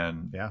 Mm-hmm.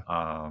 And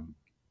Yeah.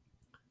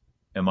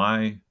 am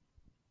I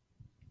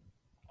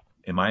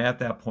at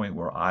that point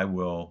where I'm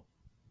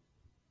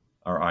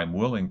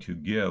willing to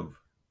give,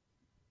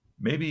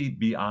 maybe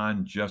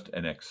beyond just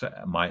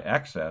my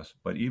excess,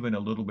 but even a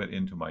little bit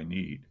into my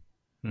need?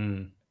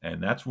 Mm.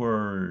 And that's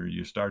where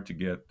you start to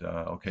get,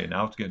 okay,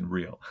 now it's getting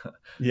real.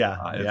 Yeah.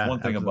 It's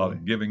one thing Absolutely.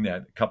 about giving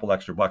that couple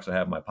extra bucks I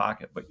have in my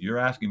pocket, but you're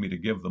asking me to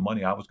give the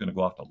money I was going to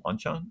go off to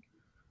lunch on?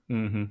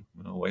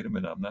 Mm-hmm. Wait a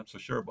minute, I'm not so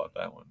sure about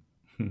that one.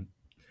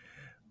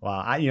 Well,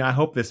 I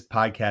hope this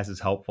podcast is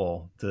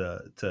helpful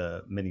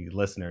to many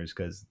listeners,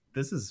 because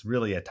this is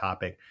really a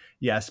topic.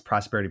 Yes,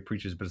 prosperity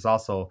preachers, but it's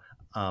also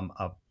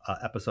a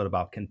episode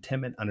about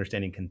contentment,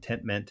 understanding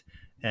contentment,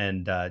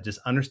 and just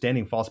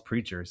understanding false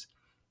preachers.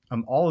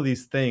 All of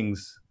these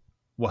things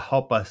will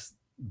help us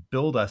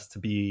build us to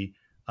be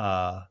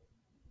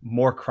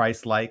more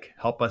Christ-like,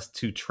 help us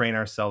to train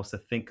ourselves to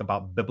think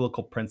about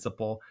biblical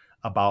principle,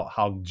 about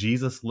how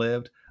Jesus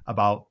lived,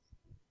 about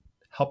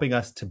helping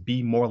us to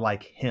be more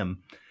like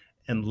him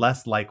and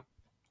less like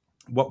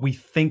what we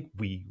think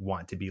we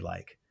want to be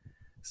like.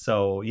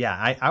 So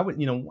yeah,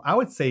 I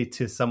would say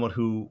to someone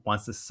who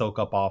wants to soak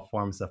up all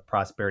forms of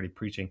prosperity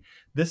preaching,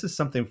 this is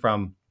something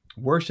from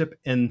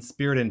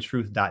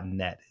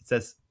worshipinspiritandtruth.net. It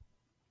says,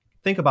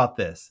 think about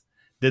this.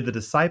 Did the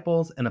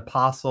disciples and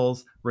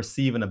apostles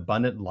receive an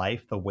abundant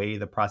life the way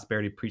the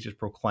prosperity preachers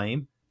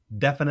proclaim?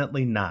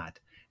 Definitely not.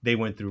 They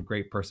went through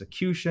great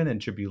persecution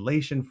and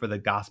tribulation for the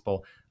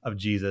gospel of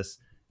Jesus,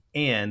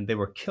 and they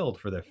were killed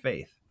for their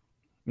faith.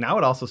 Now, I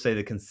would also say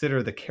to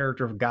consider the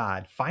character of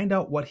God, find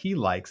out what he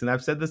likes. And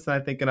I've said this,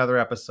 I think, in other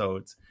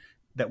episodes,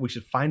 that we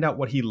should find out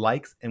what he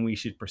likes and we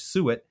should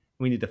pursue it.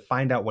 We need to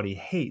find out what he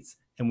hates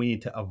and we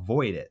need to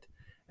avoid it.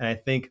 And I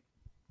think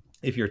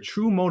if your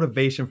true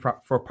motivation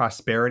for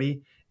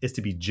prosperity is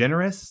to be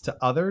generous to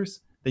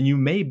others, then you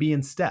may be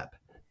in step.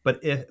 But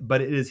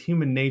it is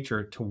human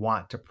nature to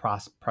want to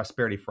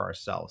prosperity for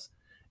ourselves.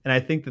 And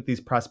I think that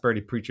these prosperity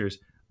preachers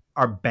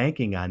are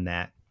banking on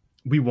that.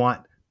 We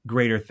want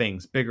greater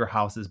things, bigger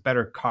houses,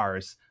 better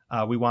cars.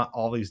 We want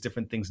all these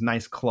different things,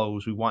 nice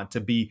clothes. We want to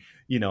be,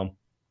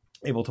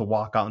 able to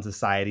walk out in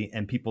society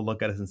and people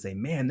look at us and say,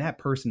 man, that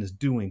person is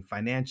doing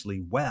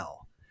financially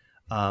well.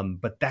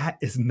 But that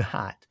is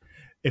not.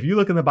 If you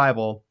look in the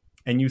Bible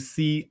and you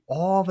see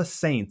all the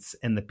saints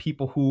and the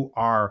people who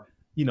are,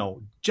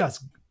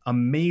 just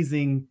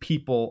amazing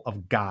people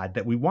of God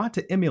that we want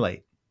to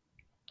emulate,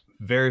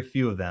 very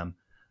few of them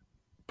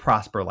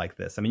prosper like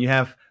this. I mean, you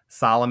have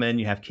Solomon,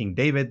 you have King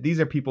David. These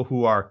are people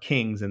who are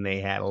kings and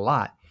they had a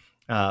lot.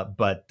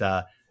 But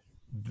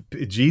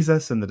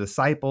Jesus and the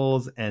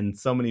disciples and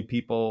so many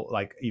people,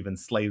 like even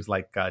slaves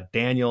like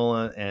Daniel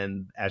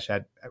and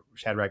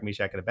Shadrach,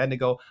 Meshach, and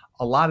Abednego,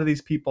 a lot of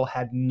these people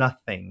had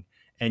nothing.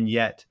 And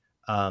yet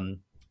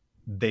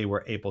they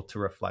were able to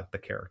reflect the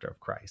character of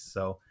Christ.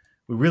 So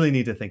we really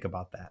need to think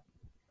about that.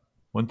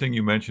 One thing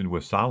you mentioned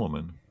with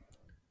Solomon's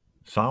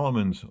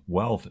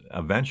wealth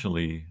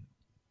eventually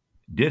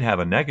did have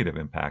a negative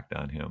impact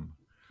on him.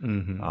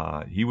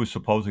 Mm-hmm. He was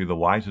supposedly the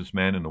wisest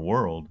man in the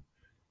world,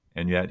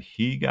 and yet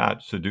he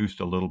got seduced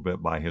a little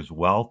bit by his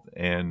wealth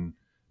and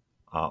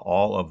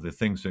all of the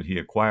things that he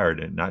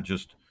acquired, and not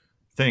just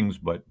things,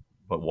 but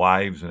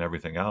wives and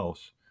everything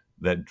else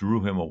that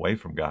drew him away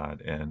from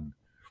God. And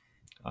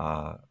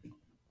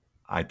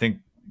I think,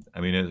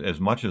 as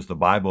much as the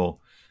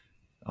Bible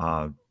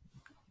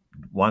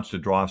wants to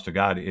draw us to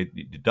God,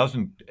 it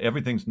doesn't.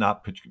 Everything's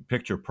not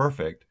picture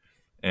perfect,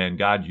 and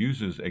God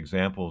uses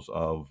examples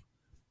of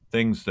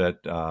things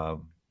that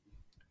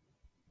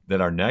that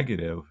are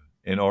negative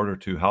in order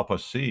to help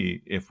us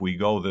see, if we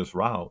go this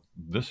route,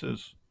 this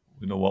is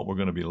what we're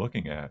going to be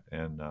looking at.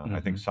 And Mm-hmm.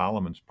 I think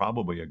Solomon's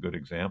probably a good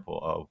example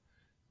of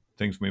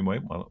things we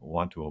might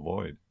want to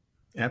avoid.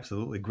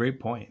 Absolutely. Great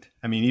point.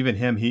 I mean, even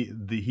him,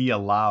 he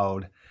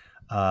allowed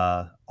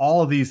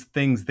all of these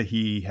things that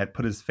he had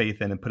put his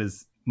faith in and put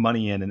his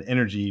money in and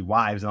energy,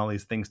 wives, and all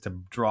these things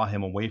to draw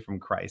him away from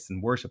Christ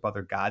and worship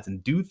other gods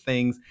and do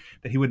things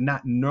that he would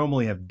not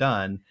normally have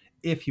done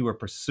if he were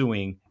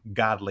pursuing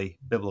godly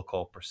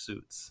biblical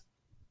pursuits.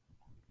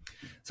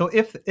 So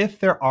if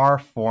there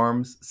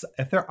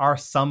are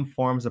some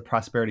forms of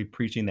prosperity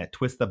preaching that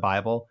twist the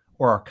Bible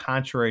or are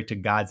contrary to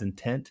God's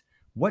intent,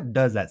 what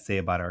does that say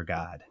about our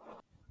God?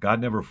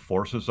 God never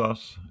forces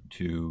us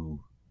to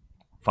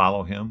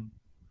follow him.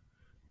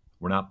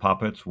 We're not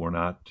puppets. We're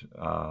not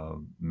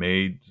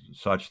made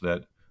such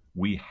that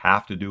we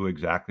have to do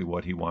exactly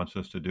what he wants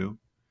us to do.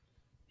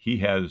 He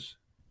has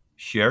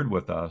shared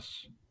with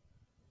us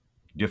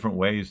different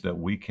ways that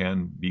we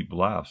can be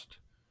blessed.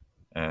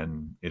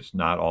 And it's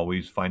not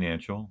always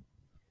financial.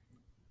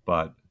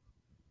 But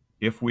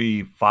if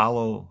we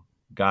follow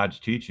God's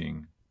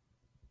teaching,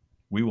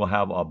 we will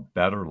have a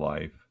better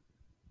life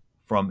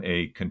from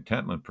a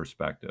contentment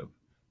perspective.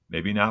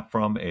 Maybe not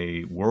from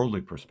a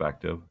worldly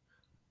perspective,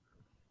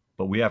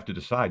 but we have to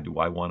decide, do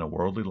I want a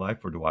worldly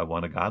life or do I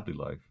want a godly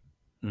life?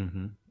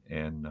 Mm-hmm.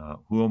 And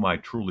who am I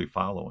truly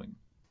following?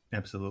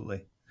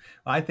 Absolutely.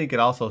 I think it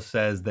also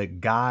says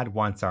that God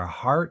wants our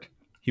heart,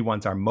 he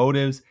wants our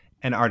motives,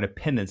 and our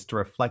dependence to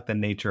reflect the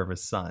nature of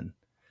his son.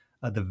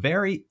 The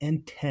very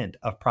intent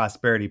of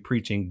prosperity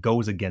preaching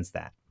goes against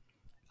that.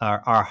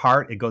 Our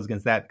heart, it goes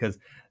against that because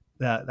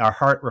our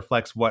heart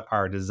reflects what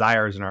our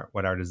desires and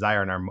what our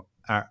desire and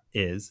our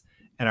is,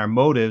 and our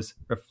motives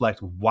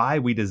reflect why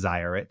we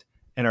desire it,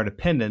 and our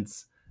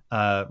dependence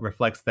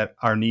reflects that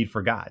our need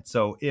for God.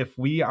 So if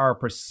we are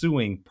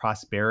pursuing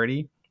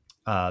prosperity,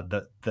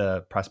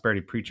 the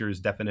prosperity preacher's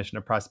definition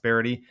of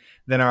prosperity,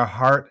 then our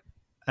heart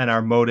and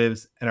our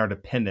motives and our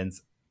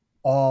dependence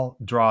all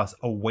draw us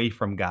away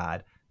from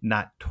God,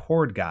 not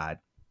toward God.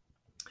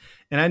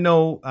 And I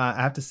know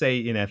I have to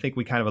say, I think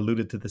we kind of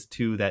alluded to this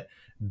too, that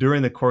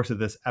during the course of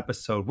this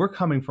episode, we're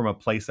coming from a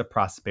place of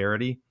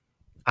prosperity.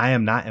 I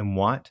am not in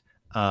want.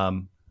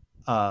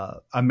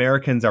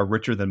 Americans are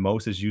richer than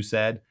most, as you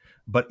said,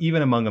 but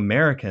even among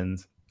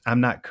Americans,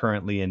 I'm not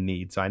currently in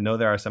need. So I know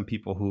there are some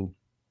people who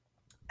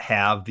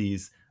have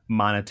these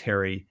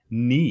monetary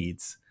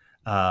needs,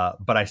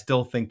 but I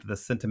still think that the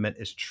sentiment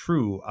is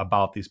true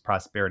about these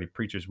prosperity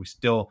preachers. We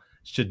still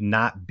should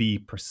not be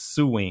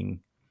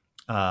pursuing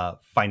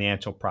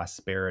financial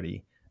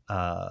prosperity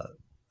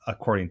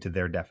according to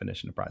their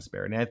definition of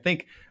prosperity. And I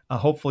think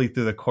hopefully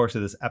through the course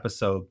of this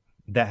episode,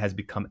 that has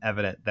become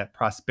evident that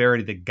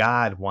prosperity that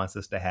God wants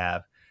us to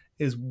have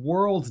is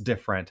worlds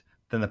different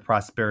than the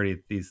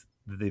prosperity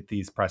that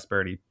these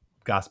prosperity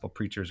gospel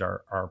preachers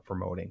are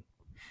promoting.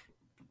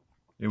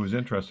 It was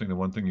interesting. The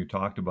one thing you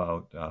talked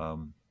about,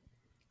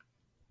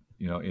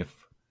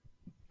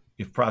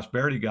 if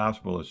prosperity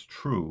gospel is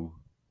true,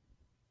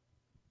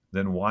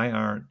 then why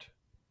aren't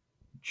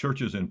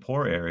churches in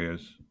poor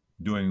areas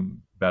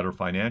doing better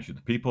financially?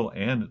 The people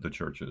and the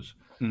churches.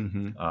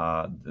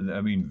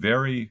 Mm-hmm.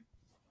 Very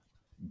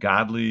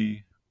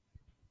godly,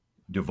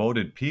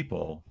 devoted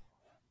people,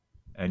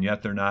 and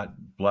yet they're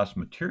not blessed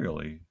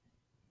materially,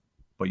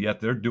 but yet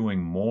they're doing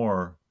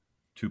more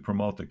to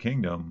promote the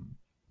kingdom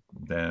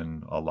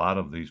than a lot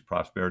of these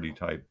prosperity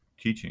type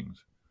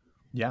teachings.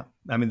 Yeah.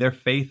 Their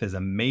faith is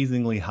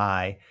amazingly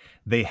high.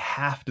 They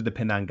have to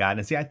depend on God.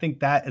 And see, I think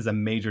that is a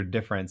major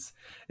difference,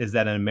 is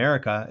that in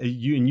America,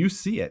 you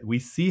see it. We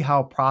see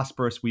how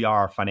prosperous we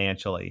are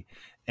financially,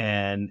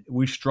 and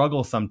we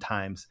struggle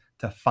sometimes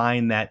to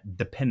find that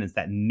dependence,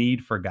 that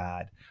need for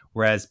God.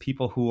 Whereas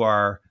people who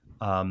are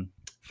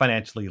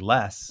financially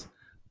less,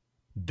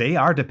 they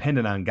are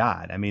dependent on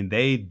God.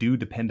 They do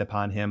depend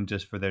upon him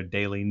just for their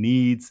daily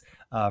needs,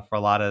 for a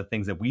lot of the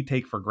things that we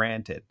take for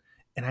granted.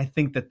 And I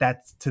think that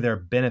that's to their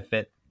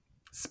benefit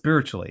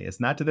spiritually. It's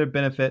not to their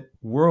benefit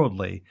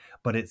worldly,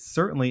 but it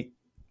certainly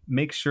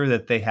makes sure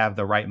that they have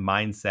the right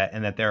mindset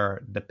and that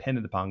they're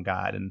dependent upon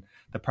God. And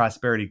the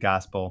prosperity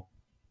gospel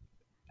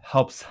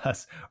helps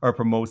us or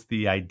promotes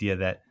the idea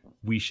that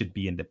we should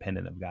be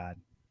independent of God.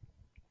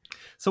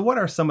 So what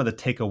are some of the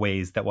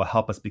takeaways that will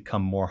help us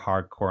become more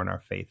hardcore in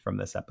our faith from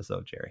this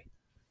episode, Jerry?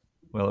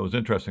 Well, it was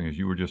interesting. As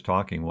you were just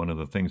talking, one of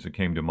the things that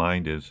came to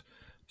mind is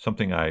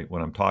something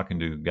when I'm talking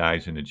to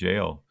guys in a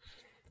jail,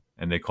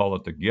 and they call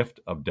it the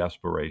gift of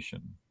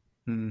desperation.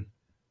 Mm.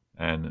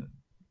 And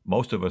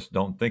most of us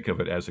don't think of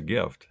it as a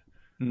gift.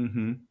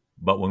 Mm-hmm.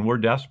 But when we're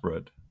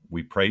desperate,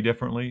 we pray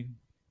differently,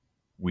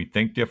 we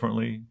think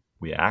differently,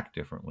 we act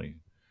differently.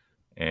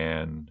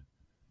 And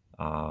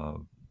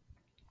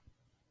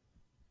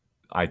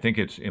I think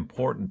it's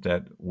important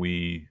that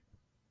we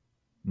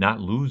not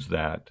lose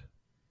that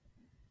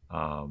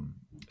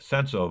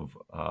sense of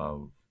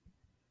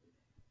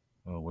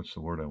what's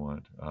the word I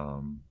want?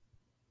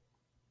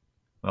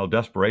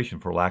 Desperation,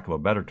 for lack of a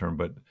better term,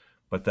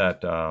 but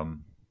that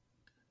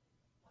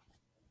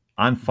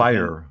on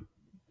fire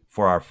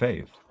for our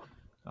faith.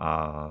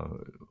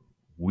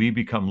 We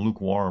become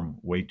lukewarm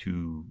way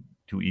too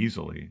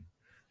easily,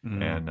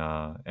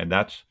 and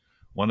that's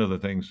one of the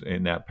things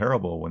in that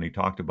parable when he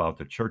talked about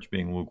the church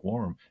being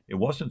lukewarm. It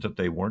wasn't that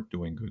they weren't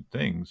doing good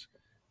things;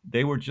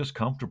 they were just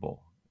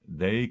comfortable.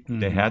 They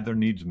had their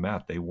needs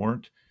met. They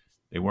weren't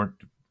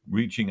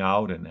reaching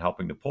out and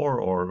helping the poor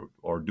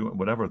or doing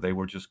whatever. They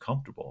were just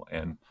comfortable,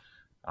 and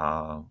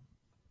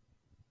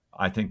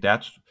I think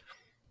that's,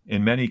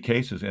 in many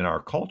cases in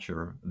our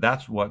culture,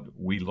 that's what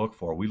we look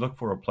for. We look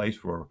for a place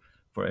for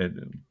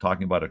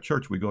talking about a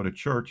church. We go to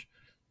church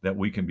that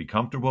we can be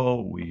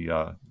comfortable.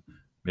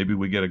 Maybe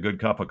we get a good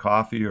cup of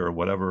coffee or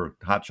whatever,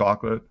 hot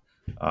chocolate.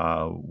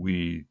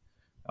 We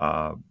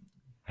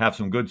have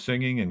some good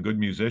singing and good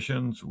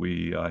musicians.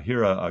 We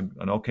hear an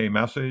okay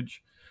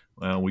message.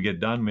 We get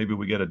done. Maybe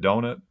we get a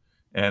donut.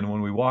 And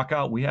when we walk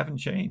out, we haven't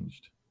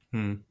changed.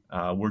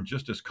 We're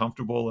just as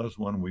comfortable as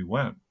when we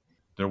went.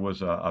 There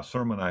was a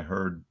sermon I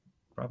heard,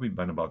 probably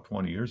been about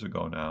 20 years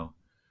ago now,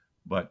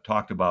 but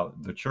talked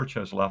about the church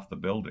has left the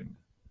building.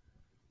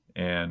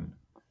 And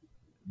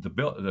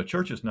the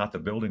church is not the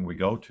building we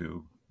go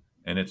to,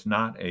 and it's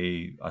not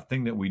a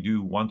thing that we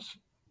do once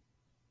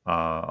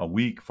a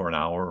week for an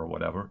hour or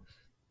whatever.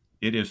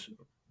 It is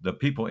the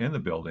people in the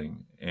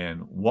building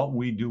and what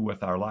we do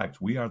with our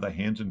lives. We are the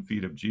hands and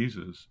feet of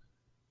Jesus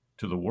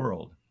to the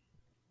world.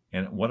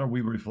 And what are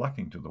we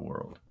reflecting to the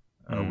world?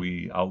 Are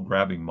we out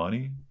grabbing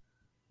money,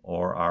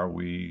 or are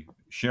we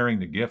sharing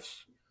the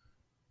gifts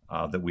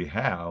that we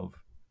have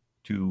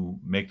to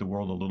make the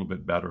world a little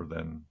bit better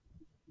than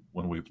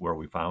where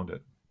we found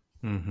it?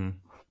 Mm-hmm.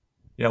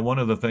 Yeah, one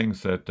of the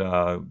things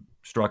that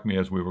struck me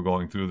as we were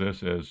going through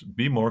this is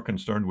be more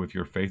concerned with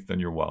your faith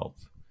than your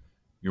wealth.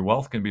 Your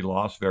wealth can be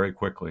lost very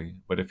quickly,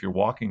 but if you're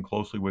walking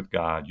closely with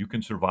God, you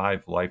can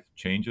survive life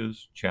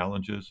changes,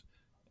 challenges,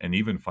 and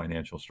even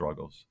financial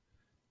struggles.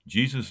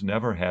 Jesus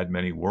never had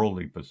many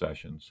worldly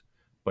possessions,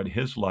 but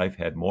his life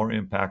had more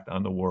impact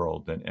on the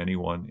world than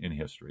anyone in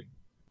history.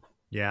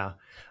 Yeah,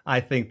 I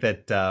think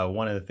that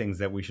one of the things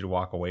that we should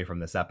walk away from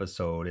this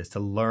episode is to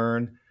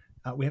learn,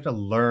 we have to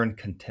learn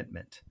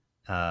contentment.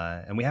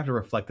 And we have to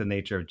reflect the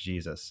nature of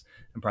Jesus.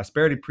 And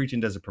prosperity preaching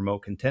doesn't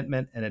promote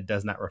contentment, and it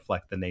does not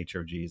reflect the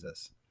nature of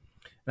Jesus.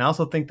 And I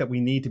also think that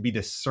we need to be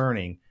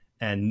discerning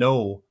and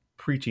know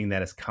preaching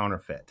that is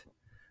counterfeit.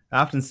 I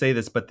often say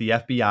this, but the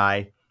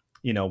FBI,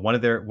 one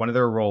of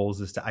their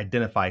roles is to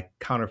identify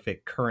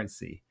counterfeit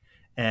currency.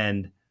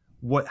 And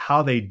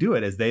how they do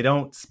it is they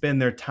don't spend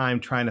their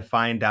time trying to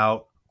find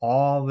out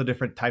all the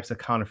different types of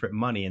counterfeit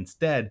money.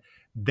 Instead,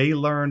 they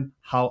learn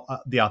how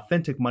the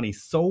authentic money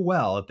so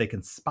well that they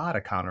can spot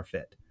a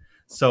counterfeit.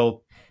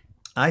 So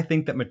I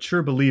think that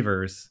mature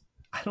believers,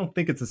 I don't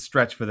think it's a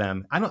stretch for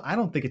them. I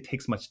don't think it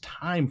takes much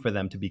time for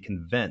them to be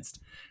convinced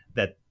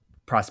that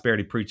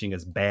prosperity preaching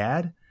is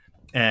bad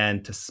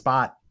and to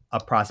spot a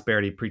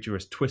prosperity preacher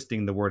is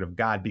twisting the word of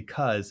God,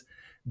 because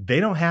they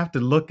don't have to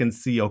look and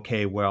see,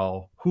 okay,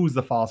 well, who's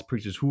the false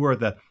preachers? Who are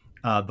the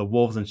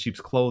wolves in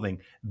sheep's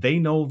clothing? They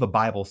know the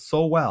Bible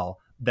so well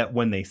that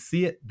when they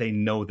see it, they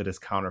know that it's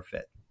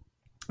counterfeit.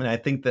 And I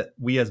think that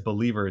we as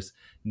believers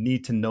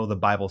need to know the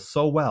Bible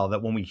so well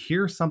that when we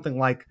hear something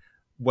like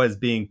what is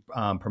being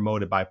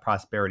promoted by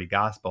prosperity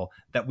gospel,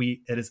 that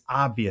it is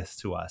obvious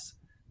to us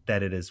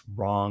that it is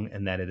wrong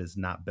and that it is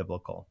not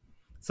biblical.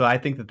 So I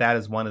think that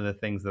is one of the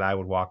things that I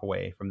would walk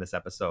away from this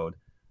episode.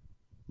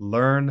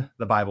 Learn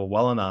the Bible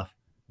well enough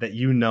that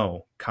you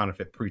know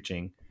counterfeit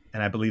preaching.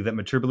 And I believe that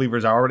mature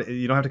believers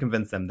you don't have to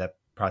convince them that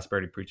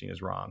prosperity preaching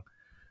is wrong.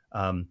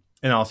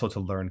 And also to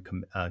learn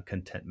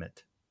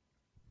contentment.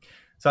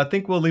 So I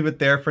think we'll leave it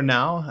there for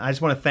now. I just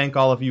want to thank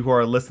all of you who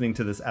are listening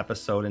to this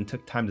episode and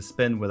took time to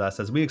spend with us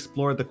as we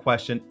explored the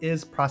question,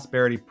 is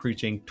prosperity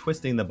preaching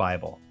twisting the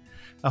Bible?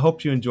 I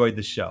hope you enjoyed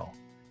the show.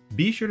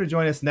 Be sure to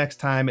join us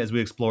next time as we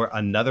explore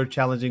another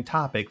challenging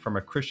topic from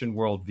a Christian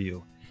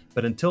worldview.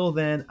 But until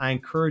then, I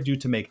encourage you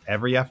to make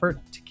every effort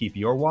to keep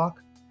your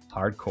walk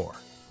hardcore.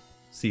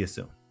 See you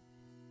soon.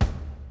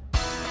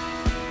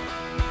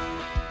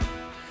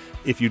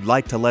 If you'd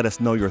like to let us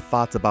know your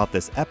thoughts about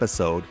this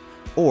episode,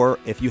 or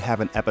if you have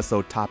an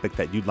episode topic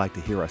that you'd like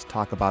to hear us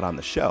talk about on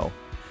the show,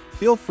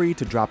 feel free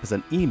to drop us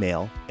an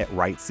email at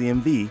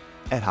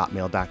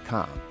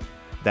writecmv@hotmail.com.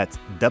 That's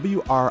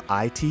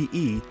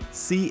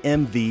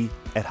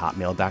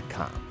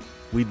WRITECMV@hotmail.com.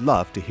 We'd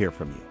love to hear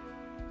from you.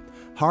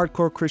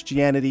 Hardcore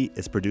Christianity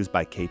is produced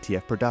by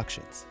KTF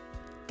Productions.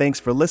 Thanks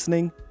for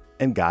listening,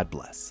 and God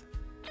bless.